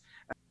beers.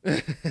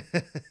 It's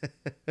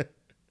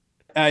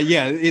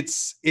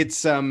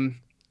an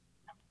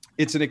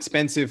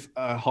expensive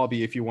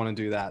hobby if you want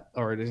to do that,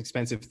 or an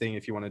expensive thing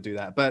if you want to do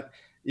that. But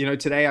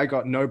today I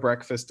got no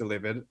breakfast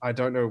delivered. I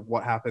don't know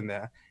what happened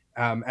there,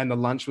 and the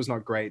lunch was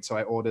not great. So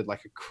I ordered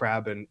like a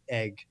crab and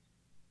egg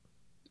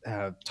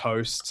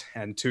toast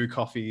and 2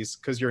 coffees,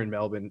 because you're in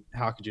Melbourne.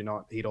 How could you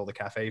not eat all the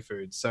cafe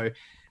food? So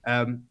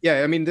I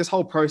mean, this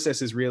whole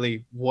process is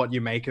really what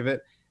you make of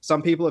it.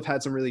 Some people have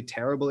had some really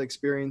terrible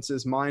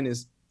experiences. Mine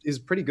is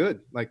pretty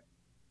good. Like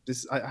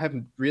this, I have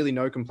really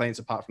no complaints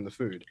apart from the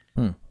food.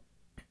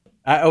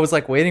 I was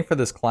like waiting for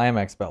this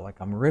climax about like,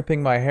 I'm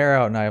ripping my hair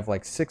out and I have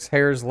like 6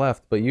 hairs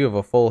left, but you have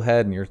a full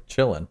head and you're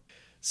chilling.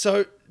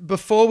 So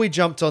before we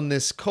jumped on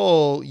this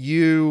call,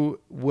 you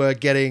were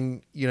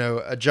getting,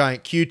 a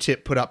giant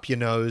Q-tip put up your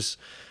nose.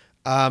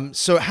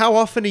 So how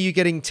often are you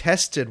getting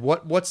tested?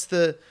 What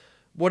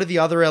are the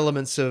other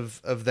elements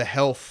of the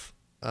health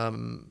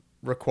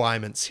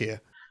requirements here?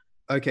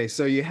 Okay,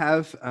 so you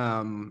have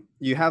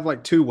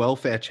like 2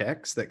 welfare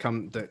checks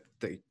that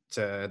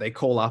they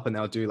call up, and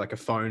they'll do like a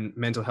phone.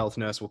 Mental health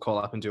nurse will call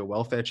up and do a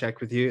welfare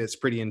check with you. It's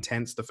pretty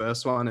intense, the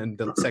first one, and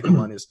the second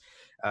one is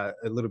a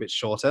little bit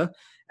shorter.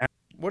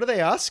 What are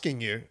they asking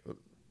you?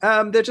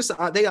 First of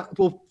all, they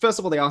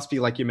ask for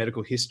like your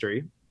medical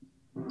history,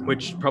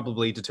 which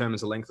probably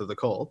determines the length of the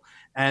call.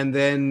 And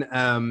then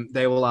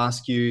they will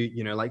ask you,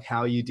 like, how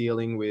are you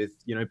dealing with,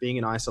 being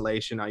in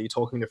isolation? Are you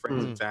talking to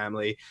friends and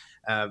family?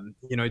 Do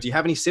you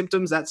have any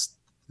symptoms?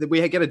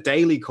 We get a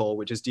daily call,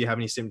 which is, do you have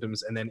any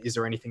symptoms? And then, is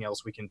there anything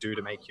else we can do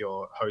to make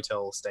your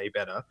hotel stay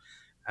better?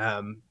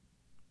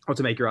 Or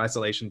to make your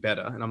isolation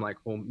better? And I'm like,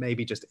 well,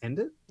 maybe just end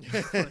it.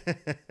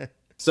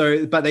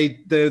 So, but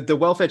the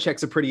welfare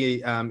checks are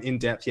pretty in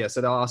depth here. So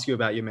they'll ask you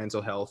about your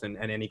mental health and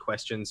any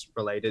questions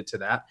related to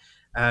that.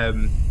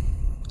 And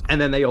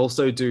then they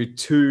also do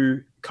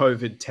 2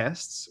 COVID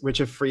tests, which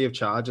are free of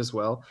charge as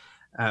well,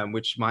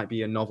 which might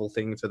be a novel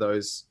thing for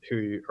those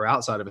who are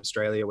outside of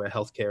Australia, where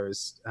healthcare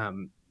is,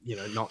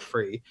 not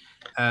free.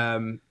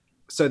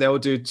 So they'll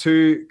do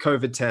 2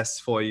 COVID tests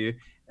for you.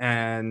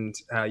 And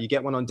you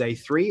get one on day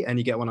 3 and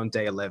you get one on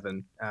day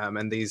 11.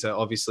 And these are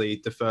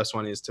obviously, the first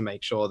one is to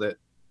make sure that,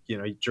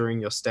 during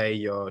your stay,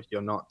 you're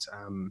not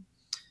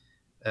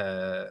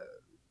uh,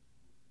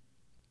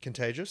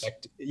 Contagious.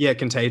 yeah,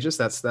 contagious.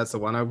 That's the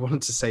one. I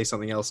wanted to say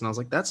something else, and I was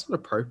like, that's not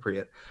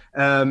appropriate.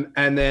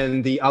 And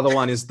then the other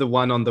one is the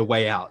one on the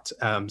way out.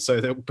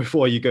 So that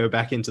before you go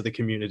back into the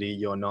community,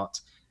 you're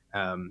not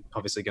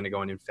obviously going to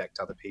go and infect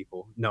other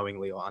people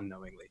knowingly or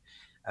unknowingly.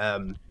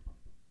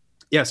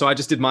 Yeah, so I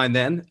just did mine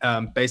then.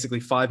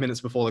 Basically, 5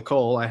 minutes before the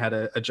call, I had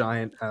a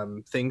giant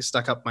thing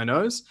stuck up my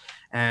nose,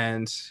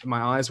 and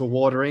my eyes were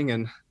watering,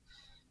 and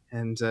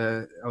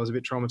I was a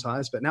bit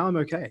traumatized. But now I'm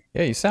okay.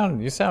 Yeah, you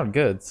sound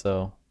good.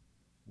 So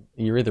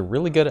you're either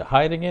really good at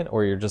hiding it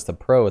or you're just a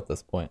pro at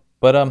this point.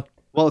 But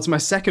well, it's my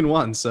second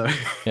one, so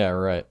yeah,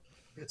 right.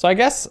 So I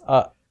guess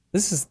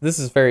this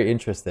is very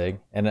interesting,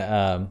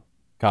 and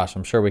gosh,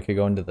 I'm sure we could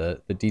go into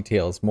the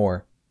details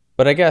more.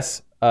 But I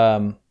guess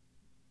now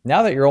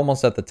that you're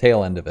almost at the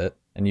tail end of it,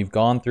 and you've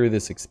gone through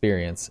this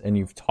experience, and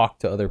you've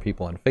talked to other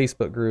people in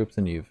Facebook groups,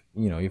 and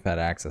you've had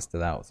access to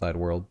the outside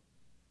world,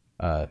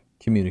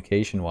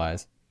 communication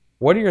wise,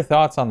 what are your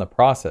thoughts on the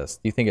process?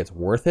 Do you think it's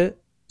worth it?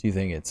 Do you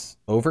think it's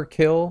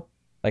overkill?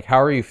 Like, how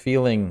are you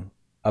feeling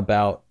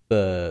about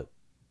the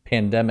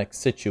pandemic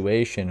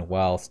situation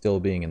while still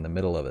being in the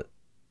middle of it?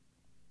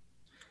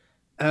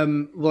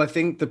 Well, I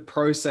think the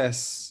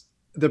process,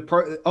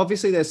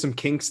 obviously there's some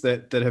kinks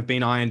that have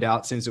been ironed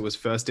out since it was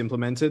first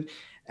implemented,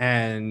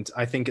 and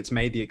I think it's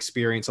made the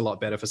experience a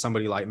lot better for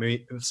somebody like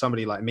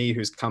me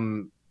who's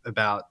come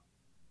about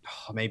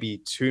maybe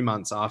 2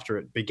 months after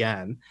it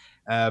began.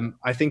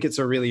 I think it's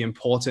a really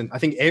important. I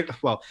think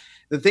well,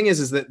 the thing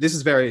is that this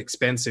is very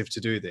expensive to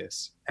do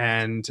this,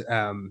 and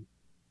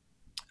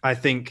I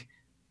think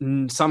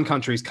some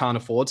countries can't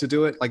afford to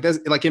do it.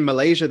 Like in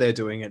Malaysia, they're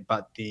doing it,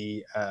 but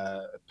the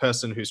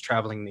person who's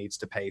traveling needs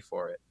to pay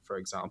for it, for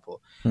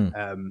example.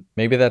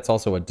 Maybe that's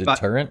also a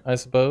deterrent, I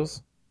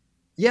suppose.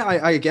 Yeah,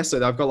 I guess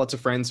so. I've got lots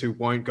of friends who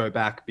won't go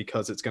back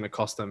because it's going to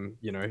cost them,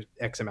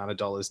 X amount of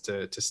dollars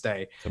to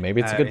stay. So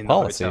maybe it's a good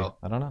policy.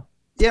 I don't know.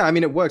 Yeah, I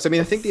mean, it works. I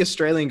mean, I think the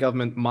Australian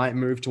government might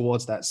move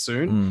towards that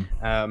soon,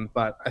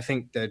 but I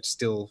think they're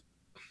still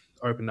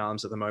open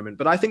arms at the moment.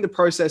 But I think the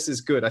process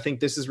is good. I think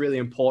this is really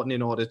important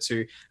in order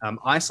to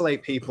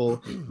isolate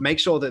people, make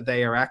sure that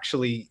they are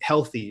actually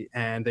healthy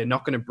and they're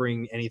not going to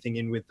bring anything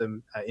in with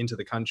them into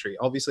the country.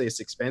 Obviously,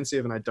 it's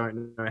expensive, and I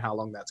don't know how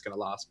long that's going to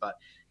last. But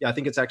yeah, I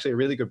think it's actually a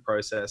really good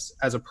process.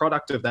 As a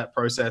product of that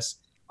process,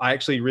 I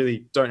actually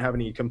really don't have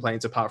any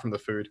complaints apart from the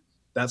food.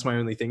 That's my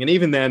only thing. And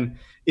even then,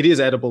 it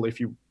is edible if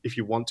you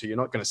want to. You're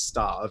not going to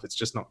starve. It's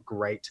just not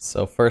great.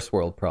 So first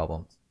world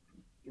problems.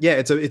 Yeah,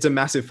 it's a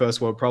massive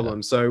first world problem.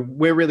 Yeah. So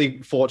we're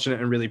really fortunate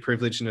and really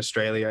privileged in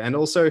Australia. And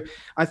also,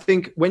 I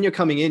think when you're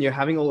coming in, you're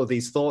having all of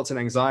these thoughts and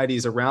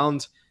anxieties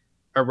around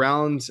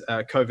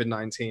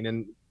COVID-19,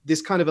 and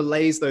this kind of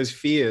allays those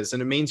fears.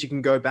 And it means you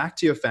can go back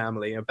to your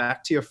family and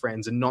back to your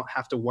friends and not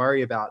have to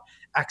worry about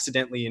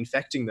accidentally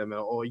infecting them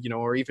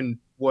or even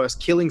worse,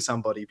 killing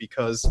somebody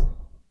because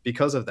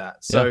of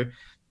that. So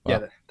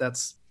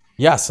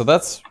so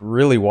that's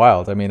really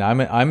wild. I mean,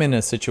 I'm in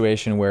a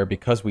situation where,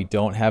 because we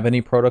don't have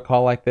any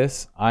protocol like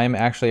this, I'm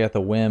actually at the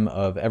whim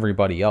of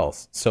everybody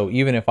else. So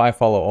even if I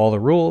follow all the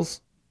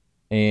rules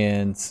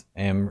and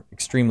am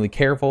extremely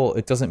careful,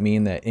 it doesn't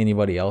mean that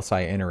anybody else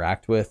I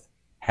interact with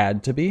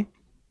had to be.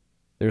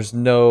 There's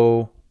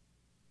no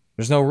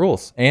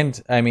rules.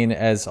 And I mean,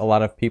 as a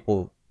lot of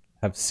people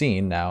have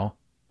seen now,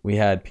 we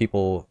had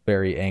people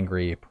very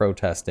angry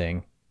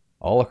protesting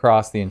all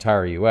across the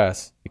entire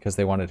US because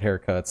they wanted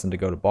haircuts and to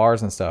go to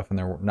bars and stuff, and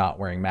they're not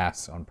wearing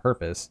masks on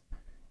purpose.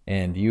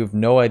 And you have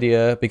no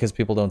idea, because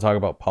people don't talk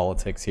about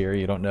politics here.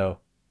 You don't know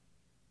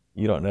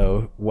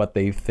what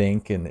they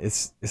think, and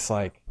it's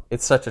like,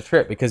 it's such a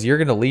trip because you're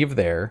going to leave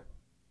there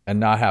and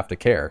not have to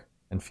care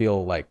and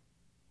feel like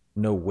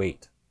no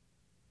weight.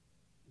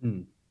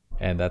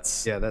 And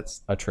that's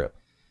a trip.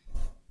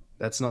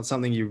 That's not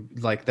something you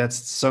like. That's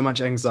so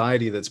much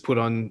anxiety that's put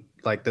on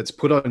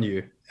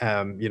you.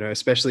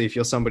 Especially if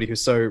you're somebody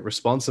who's so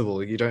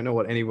responsible, you don't know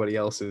what anybody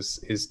else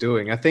is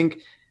doing. I think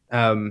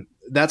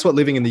that's what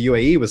living in the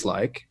UAE was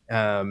like.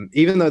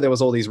 Even though there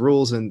was all these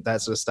rules and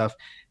that sort of stuff,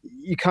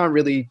 you can't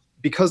really,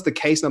 because the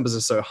case numbers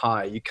are so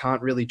high, you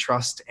can't really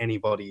trust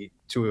anybody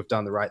to have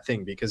done the right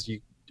thing, because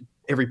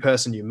every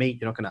person you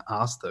meet, you're not going to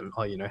ask them,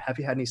 have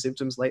you had any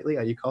symptoms lately?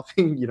 Are you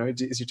coughing?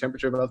 Is your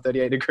temperature above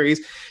 38 degrees?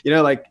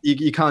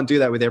 You can't do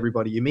that with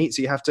everybody you meet.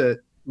 So you have to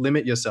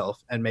limit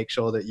yourself and make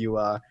sure that you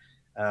are,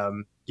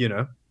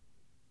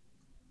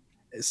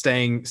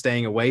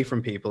 staying away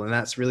from people. And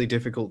that's really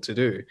difficult to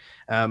do.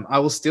 I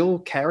will still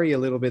carry a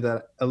little bit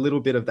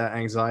of that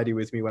anxiety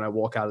with me when I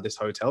walk out of this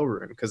hotel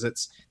room, because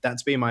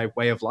that's been my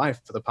way of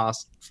life for the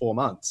past 4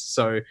 months.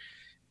 So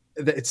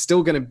it's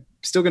still going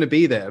to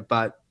be there,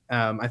 but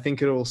I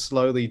think it will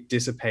slowly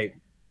dissipate,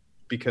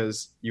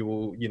 because you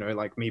will,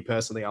 like me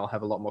personally, I'll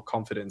have a lot more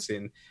confidence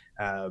in,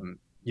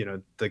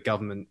 the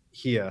government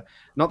here.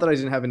 Not that I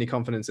didn't have any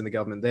confidence in the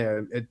government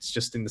there. It's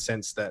just in the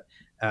sense that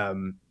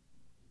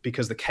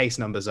because the case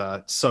numbers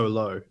are so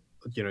low,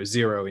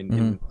 zero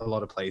in a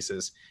lot of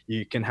places,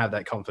 you can have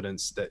that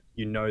confidence that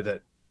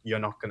that you're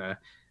not going to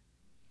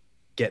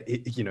get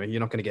it, you know, you're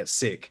not going to get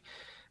sick.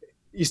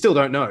 You still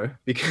don't know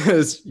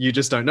because you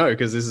just don't know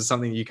because this is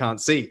something you can't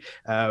see.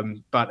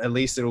 But at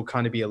least it'll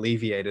kind of be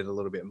alleviated a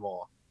little bit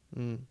more.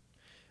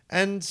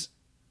 And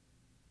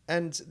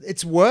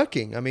it's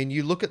working. I mean,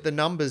 you look at the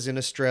numbers in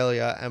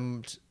Australia,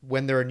 and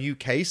when there are new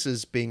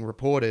cases being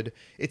reported,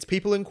 it's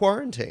people in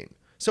quarantine.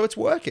 So it's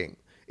working.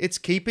 It's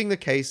keeping the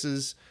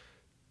cases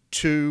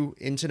to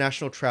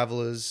international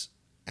travelers,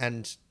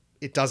 and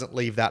it doesn't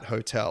leave that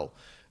hotel.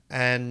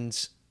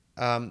 And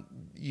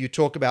you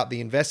talk about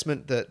the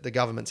investment that the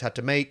government's had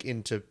to make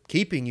into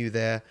keeping you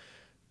there,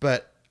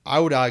 but I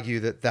would argue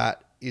that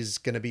that is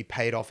going to be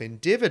paid off in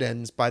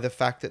dividends by the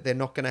fact that they're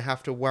not going to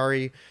have to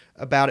worry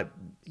about it,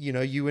 you know,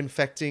 you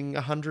infecting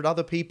 100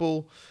 other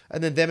people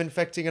and then them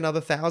infecting another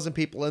 1,000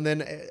 people and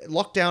then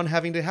lockdown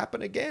having to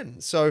happen again.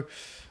 So,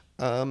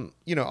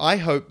 you know, I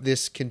hope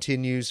this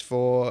continues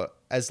for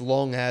as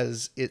long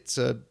as it's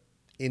a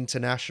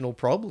international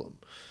problem,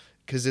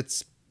 because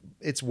it's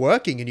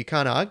working and you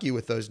can't argue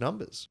with those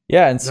numbers.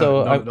 Yeah, and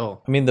so not at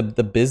all. I mean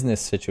the business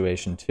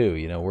situation too.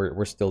 You know,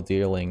 we're still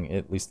dealing,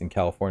 at least in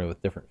California,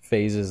 with different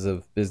phases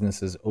of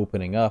businesses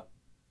opening up,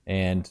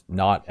 and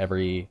not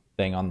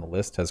everything on the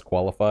list has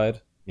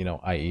qualified. You know,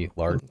 i.e.,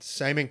 large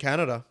Same in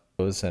Canada.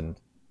 shows and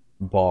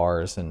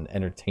bars and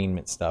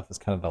entertainment stuff is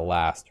kind of the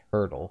last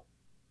hurdle,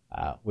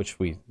 which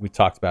we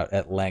talked about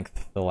at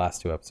length the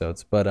last 2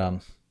 episodes.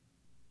 But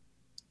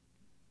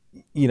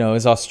you know,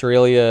 is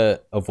Australia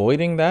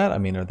avoiding that? I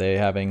mean, are they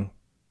having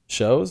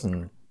shows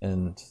and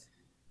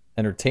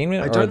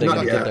entertainment, or are they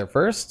going to get there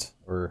first?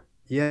 Or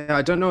Yeah,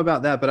 I don't know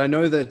about that, but I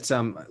know that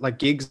like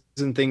gigs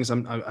and things,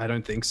 I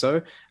don't think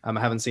so. I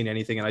haven't seen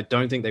anything, and I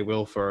don't think they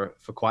will for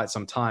quite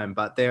some time.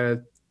 But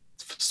their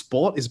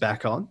sport is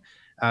back on.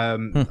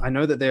 I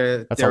know that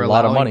they're a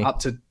lot of money. up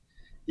to,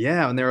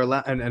 yeah, and they're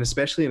and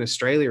especially in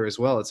Australia as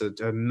well. It's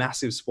a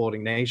massive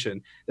sporting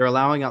nation. They're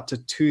allowing up to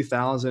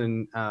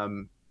 2,000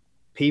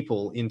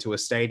 people into a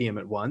stadium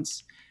at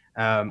once.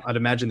 I'd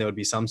imagine there would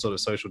be some sort of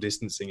social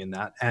distancing in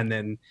that, and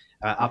then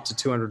up to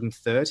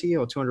 230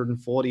 or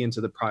 240 into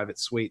the private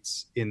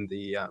suites in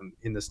the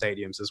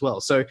stadiums as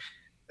well. So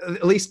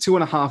at least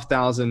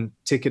 2,500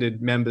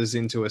 ticketed members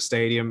into a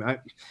stadium.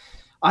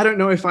 I don't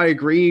know if I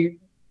agree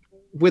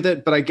with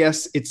it, but I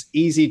guess it's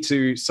easy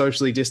to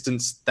socially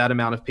distance that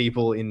amount of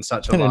people in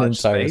such a large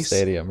entire space.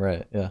 stadium,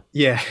 right? Yeah.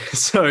 Yeah.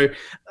 So,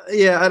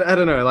 yeah, I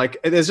don't know. Like,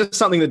 there's just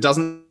something that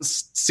doesn't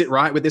sit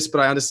right with this, but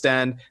I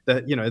understand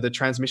that, you know, the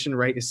transmission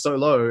rate is so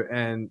low,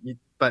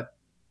 but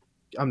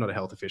I'm not a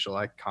health official.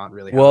 I can't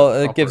really. Well,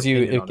 it gives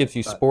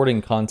you sporting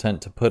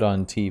content to put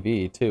on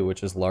TV too,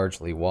 which is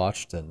largely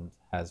watched and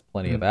has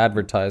plenty of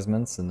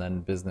advertisements, and then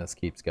business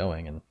keeps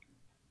going. And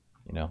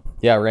you know,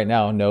 yeah, right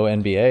now, no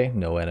NBA,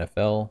 no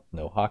NFL,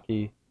 no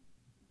hockey.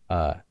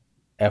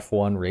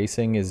 F1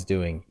 racing is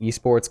doing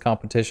esports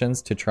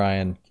competitions to try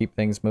and keep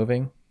things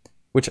moving,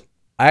 which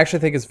I actually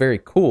think is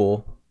very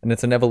cool, and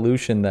it's an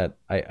evolution that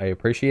I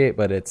appreciate,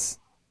 but it's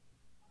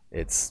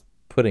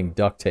putting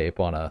duct tape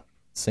on a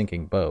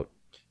sinking boat.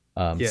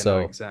 So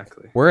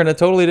exactly. We're in a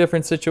totally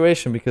different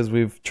situation because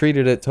we've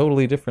treated it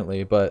totally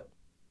differently. But,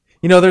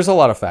 you know, there's a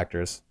lot of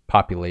factors.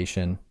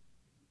 Population,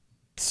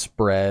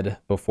 spread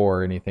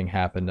before anything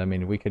happened. I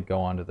mean, we could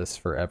go on to this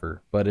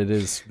forever, but it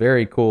is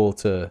very cool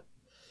to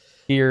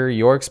hear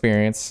your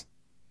experience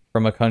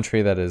from a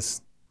country that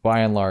is, by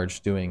and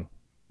large, doing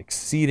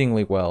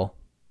exceedingly well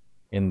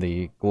in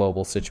the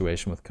global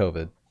situation with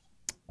COVID.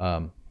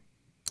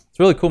 It's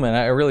really cool, man.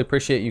 I really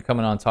appreciate you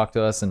coming on, talk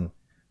to us, and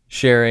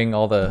sharing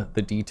all the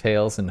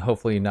details, and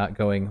hopefully not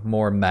going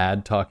more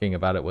mad talking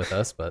about it with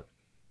us. But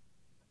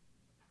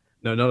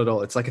no, not at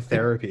all. It's like a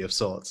therapy of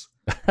sorts.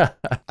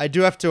 I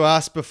do have to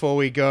ask before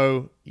we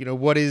go, you know,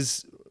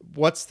 what's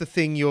the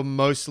thing you're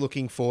most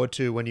looking forward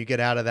to when you get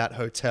out of that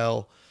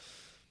hotel?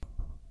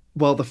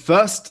 Well, the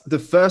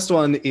first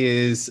one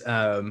is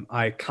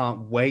I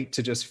can't wait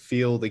to just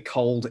feel the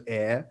cold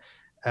air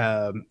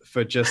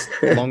for just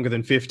longer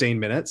than 15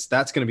 minutes.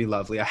 That's going to be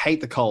lovely. I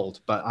hate the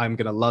cold, but I'm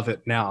going to love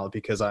it now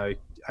because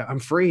I'm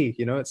free.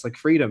 You know, it's like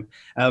freedom.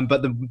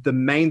 But the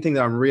main thing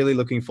that I'm really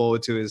looking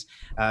forward to is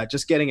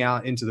just getting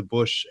out into the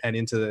bush and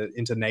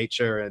into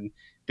nature and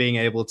being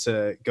able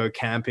to go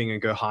camping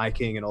and go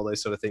hiking and all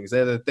those sort of things.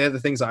 They're the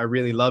things that I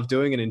really love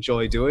doing and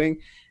enjoy doing.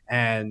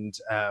 And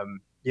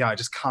yeah, I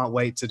just can't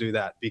wait to do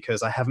that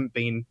because I haven't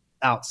been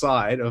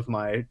outside of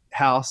my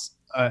house,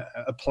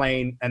 a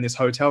plane, and this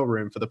hotel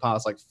room for the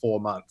past like 4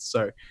 months.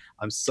 So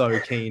I'm so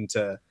keen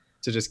to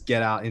just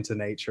get out into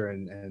nature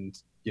and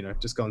you know,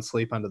 just go and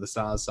sleep under the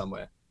stars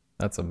somewhere.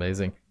 That's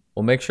amazing.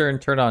 Well, make sure and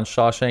turn on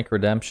Shawshank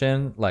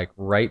Redemption like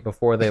right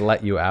before they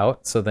let you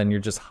out, so then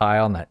you're just high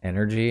on that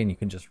energy and you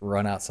can just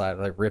run outside,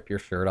 like rip your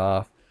shirt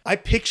off. I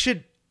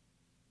pictured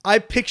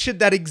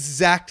that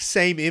exact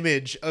same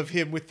image of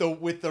him with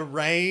the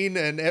rain,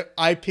 and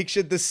I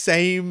pictured the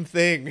same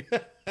thing.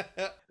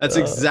 That's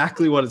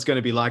exactly what it's going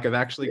to be like. I've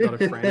actually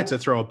got a friend to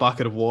throw a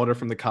bucket of water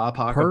from the car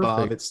park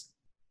above.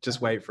 Just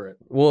wait for it.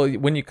 Well,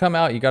 when you come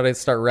out, you got to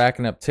start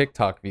racking up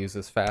TikTok views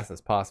as fast as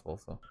possible.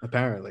 So,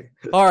 Apparently.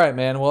 all right,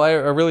 man. Well, I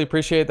really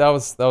appreciate that.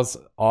 Was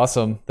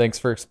awesome. Thanks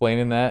for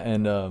explaining that,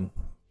 and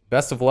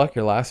best of luck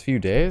your last few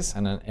days,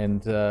 and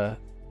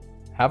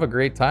have a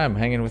great time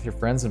hanging with your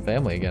friends and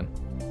family again.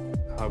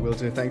 I will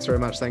do. Thanks very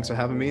much. Thanks for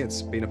having me.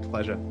 It's been a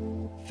pleasure.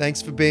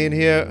 Thanks for being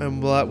here,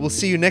 and we'll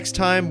see you next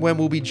time when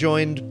we'll be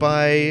joined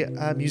by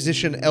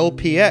musician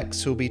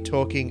LPX, who'll be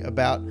talking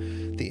about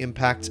the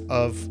impact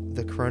of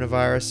the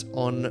coronavirus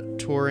on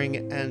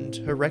touring and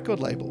her record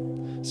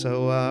label.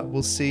 So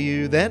we'll see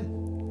you then.